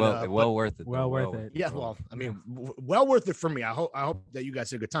 Hey, it was well worth it. Well worth it. Yeah, well, I mean, well worth it for me. I hope that you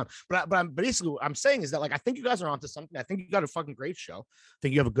guys had a good time. But basically what I'm saying is that, like, I think you guys are onto something. I think you got a fucking great show. I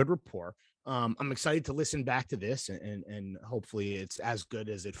think you have a good rapport. I'm excited to listen back to this, and hopefully it's as good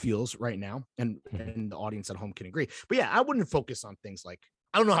as it feels right now, and the audience at home can agree. But yeah, I wouldn't focus on things like,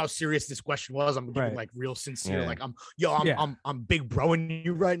 I don't know how serious this question was. I'm being like real sincere. Like I'm big broing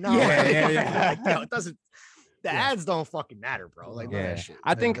you right now. It doesn't. The ads don't fucking matter, bro. Like that shit.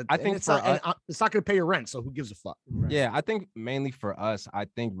 I think it's not gonna pay your rent, so who gives a fuck? Right. Yeah, I think mainly for us, I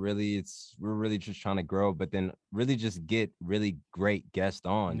think really we're really just trying to grow, but then really just get really great guests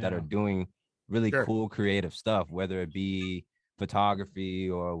on that are doing really cool creative stuff, whether it be photography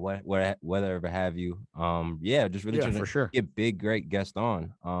or whatever have you. Just really trying to get big great guests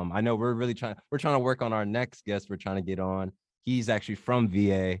on. I know we're trying to work on our next guest we're trying to get on. He's actually from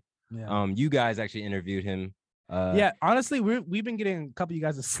VA. You guys actually interviewed him. Honestly, we've been getting a couple of you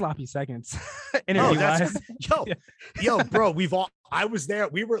guys of sloppy seconds. Yo, bro, I was there.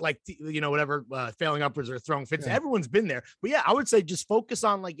 We were like, whatever, failing upwards or throwing fits. Yeah. Everyone's been there. But yeah, I would say just focus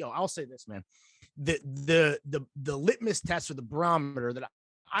on, like, I'll say this, man. The litmus test or the barometer that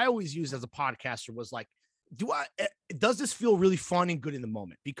I always use as a podcaster was like, does this feel really fun and good in the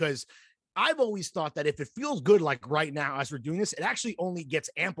moment? Because I've always thought that if it feels good, like right now, as we're doing this, it actually only gets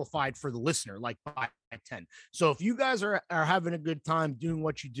amplified for the listener, like by 10. So if you guys are having a good time doing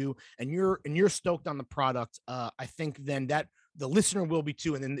what you do, and you're stoked on the product, I think then that the listener will be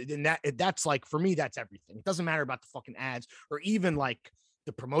too. And then that's like, for me, that's everything. It doesn't matter about the fucking ads or even like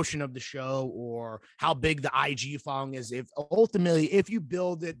the promotion of the show or how big the IG following is. If you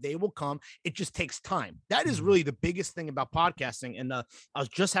build it, they will come. It just takes time. That is really the biggest thing about podcasting. And I was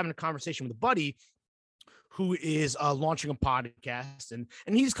just having a conversation with a buddy who is launching a podcast, and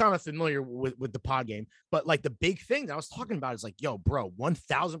he's kind of familiar with the pod game. But like the big thing that I was talking about is like, yo, bro,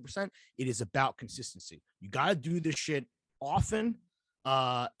 1000%, it is about consistency. You got to do this shit often.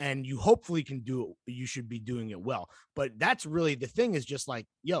 And you hopefully can do it. You should be doing it well, but that's really the thing, is just like,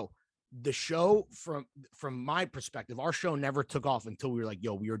 the show from my perspective, our show never took off until we were like,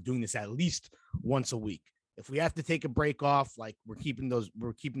 we are doing this at least once a week. If we have to take a break off, like we're keeping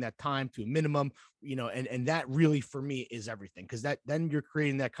that time to a minimum, and that really for me is everything. Cause then you're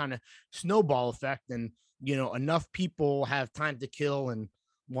creating that kind of snowball effect, and, enough people have time to kill and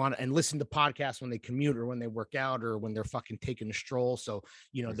want and listen to podcasts when they commute or when they work out or when they're fucking taking a stroll. So,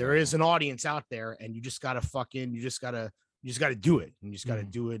 there is an audience out there, and you just gotta do it. And you just gotta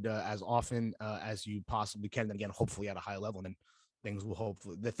do it as often as you possibly can. And again, hopefully at a high level, and then things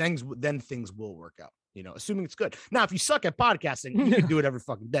will work out, assuming it's good. Now, if you suck at podcasting, you can do it every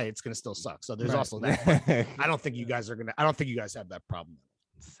fucking day. It's going to still suck. So there's also that. I don't think you guys have that problem.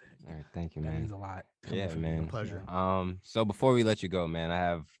 All right, thank you, man. That means a lot. Yeah, man. Pleasure. So before we let you go, man, I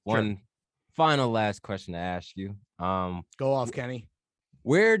have one final last question to ask you. Go off, Kenny.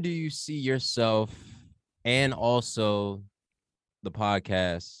 Where do you see yourself and also the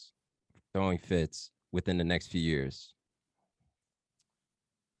podcast Throwing Fits within the next few years?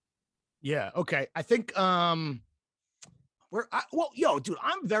 Yeah. Okay. I think, dude,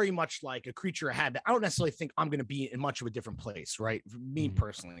 I'm very much like a creature of habit. I don't necessarily think I'm going to be in much of a different place, right? For me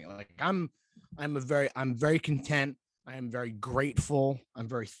personally, like I'm very content. I am very grateful. I'm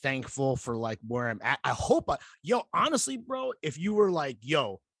very thankful for like where I'm at. I hope, honestly, bro, if you were like,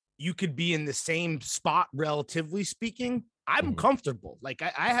 you could be in the same spot, relatively speaking, I'm comfortable. Like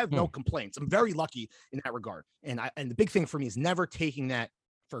I have no complaints. I'm very lucky in that regard. And the big thing for me is never taking that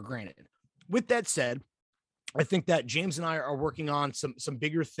for granted. With that said, I think that James and I are working on some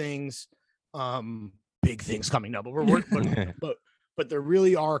bigger things, big things coming up, but we're working, but there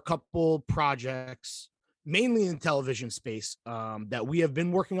really are a couple projects, mainly in the television space, that we have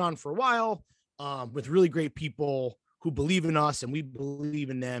been working on for a while, with really great people who believe in us and we believe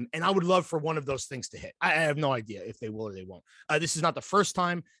in them. And I would love for one of those things to hit. I have no idea if they will or they won't. This is not the first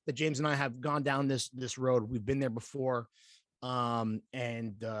time that James and I have gone down this road. We've been there before.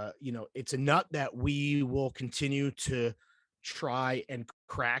 It's a nut that we will continue to try and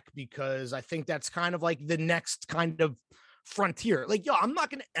crack, because I think that's kind of like the next kind of frontier. Like, I'm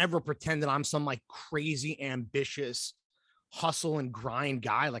not going to ever pretend that I'm some like crazy ambitious hustle and grind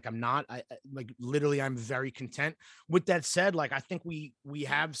guy. Like I'm not. Like literally I'm very content. With that said, like I think we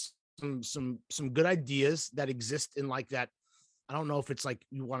have some good ideas that exist in like that. I don't know if it's like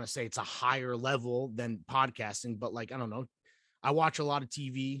you want to say it's a higher level than podcasting, but like I don't know. I watch a lot of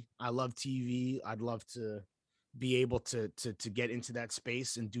TV. I love TV. I'd love to be able to get into that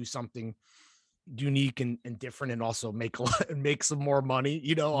space and do something unique and different, and also make some more money,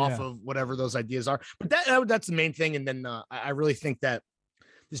 you know, off of whatever those ideas are. But that's the main thing. And then I really think that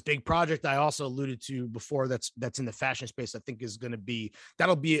this big project I also alluded to before, that's in the fashion space, I think is going to be,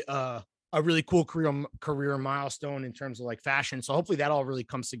 that'll be a really cool career milestone in terms of like fashion. So hopefully that all really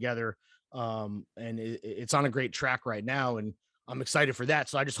comes together. And it's on a great track right now, and I'm excited for that.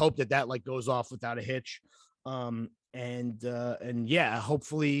 So I just hope that like goes off without a hitch. And yeah,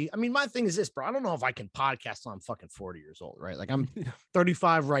 hopefully, I mean, my thing is this, bro, I don't know if I can podcast till I'm fucking 40 years old, right? Like I'm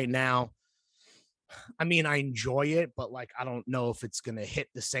 35 right now. I mean, I enjoy it, but like, I don't know if it's going to hit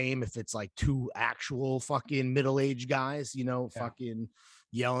the same if it's like two actual fucking middle-aged guys, you know, fucking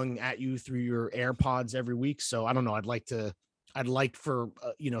yelling at you through your AirPods every week. So I don't know. I'd like for,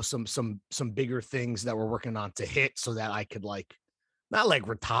 you know, some bigger things that we're working on to hit so that I could like, not like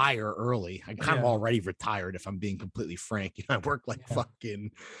retire early. I'm kind of already retired, if I'm being completely frank. You know, I work like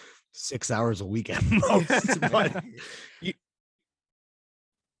fucking 6 hours a week at most,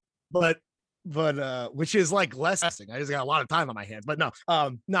 but which is like less. I just got a lot of time on my hands. But no,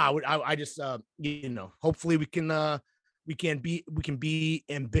 I just you know, hopefully we can be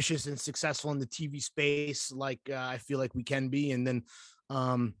ambitious and successful in the TV space, like I feel like we can be, and then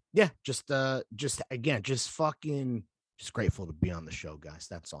just grateful to be on the show, guys.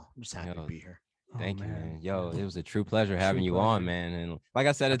 That's all. I'm just happy to be here. Thank you, man. Yo, it was a true pleasure having you on, man. And like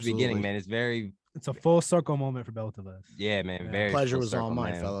I said at the beginning, man, it's a full circle moment for both of us. Yeah, man. Very pleasure was all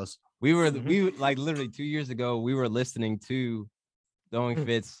mine, fellas. We like literally 2 years ago, we were listening to Throwing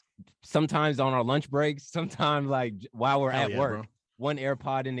Fits sometimes on our lunch breaks, sometimes like while we're at work, bro. One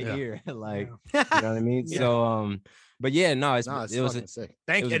AirPod in the ear, like you know what I mean. So but yeah, no, it was sick.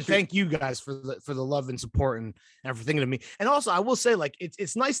 Thank you guys for the love and support and for thinking of me. And also I will say, like,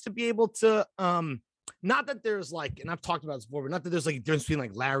 it's nice to be able to not that there's like, and I've talked about this before, but not that there's like a difference between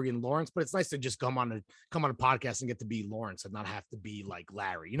like Larry and Lawrence, but it's nice to just come on a podcast and get to be Lawrence and not have to be like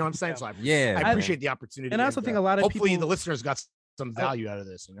Larry. You know what I'm saying? So I appreciate the opportunity. And I also think a lot of hopefully the listeners got some value out of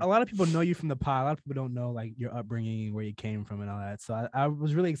this. You know? A lot of people know you from the pod. A lot of people don't know like your upbringing, where you came from, and all that. So I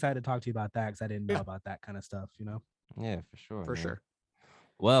was really excited to talk to you about that, because I didn't know about that kind of stuff. You know? Yeah, for sure.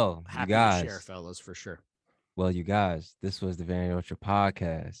 Well, happy you guys, to share, fellas, for sure. Well, you guys, this was the Vanity Ultra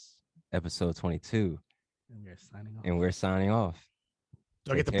podcast, episode 22, and we're signing off.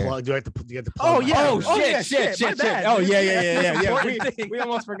 Do I get to plug? Do I have to get the plug? Oh yeah! Oh shit! Oh yeah! We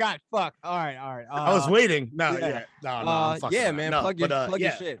almost forgot. Fuck. All right. I was waiting. No, man. Plug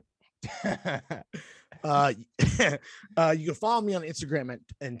your shit. You can follow me on Instagram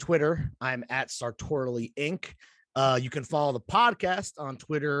and Twitter. I'm at Sartorially Inc. You can follow the podcast on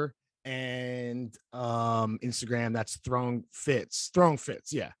Twitter and Instagram. That's Throwing Fits.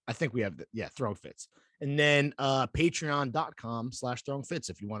 Yeah, I think we have Throwing Fits. And then patreon.com/throwingfits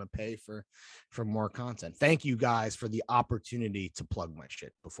if you want to pay for more content. Thank you guys for the opportunity to plug my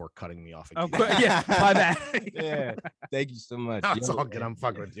shit before cutting me off again. My bad. Yeah, thank you so much. It's all good. I'm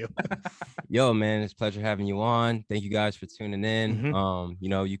fucking with you. Yo, man, it's a pleasure having you on. Thank you guys for tuning in. Mm-hmm. You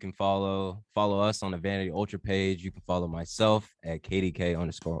know, you can follow us on the Vanity Ultra page. You can follow myself at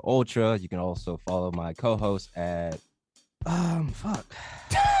KDK_Ultra. You can also follow my co-host at fuck.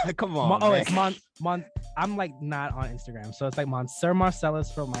 Come on. It's I'm like not on Instagram, so it's like Sir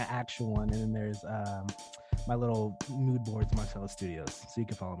Marcellus for my actual one, and then there's my little mood boards, Marcellus Studios, so you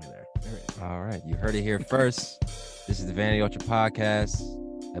can follow me there. All right, you heard it here first. This is the Vanity Ultra podcast,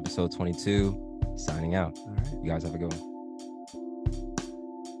 episode 22. Signing out. All right, you guys have a good one.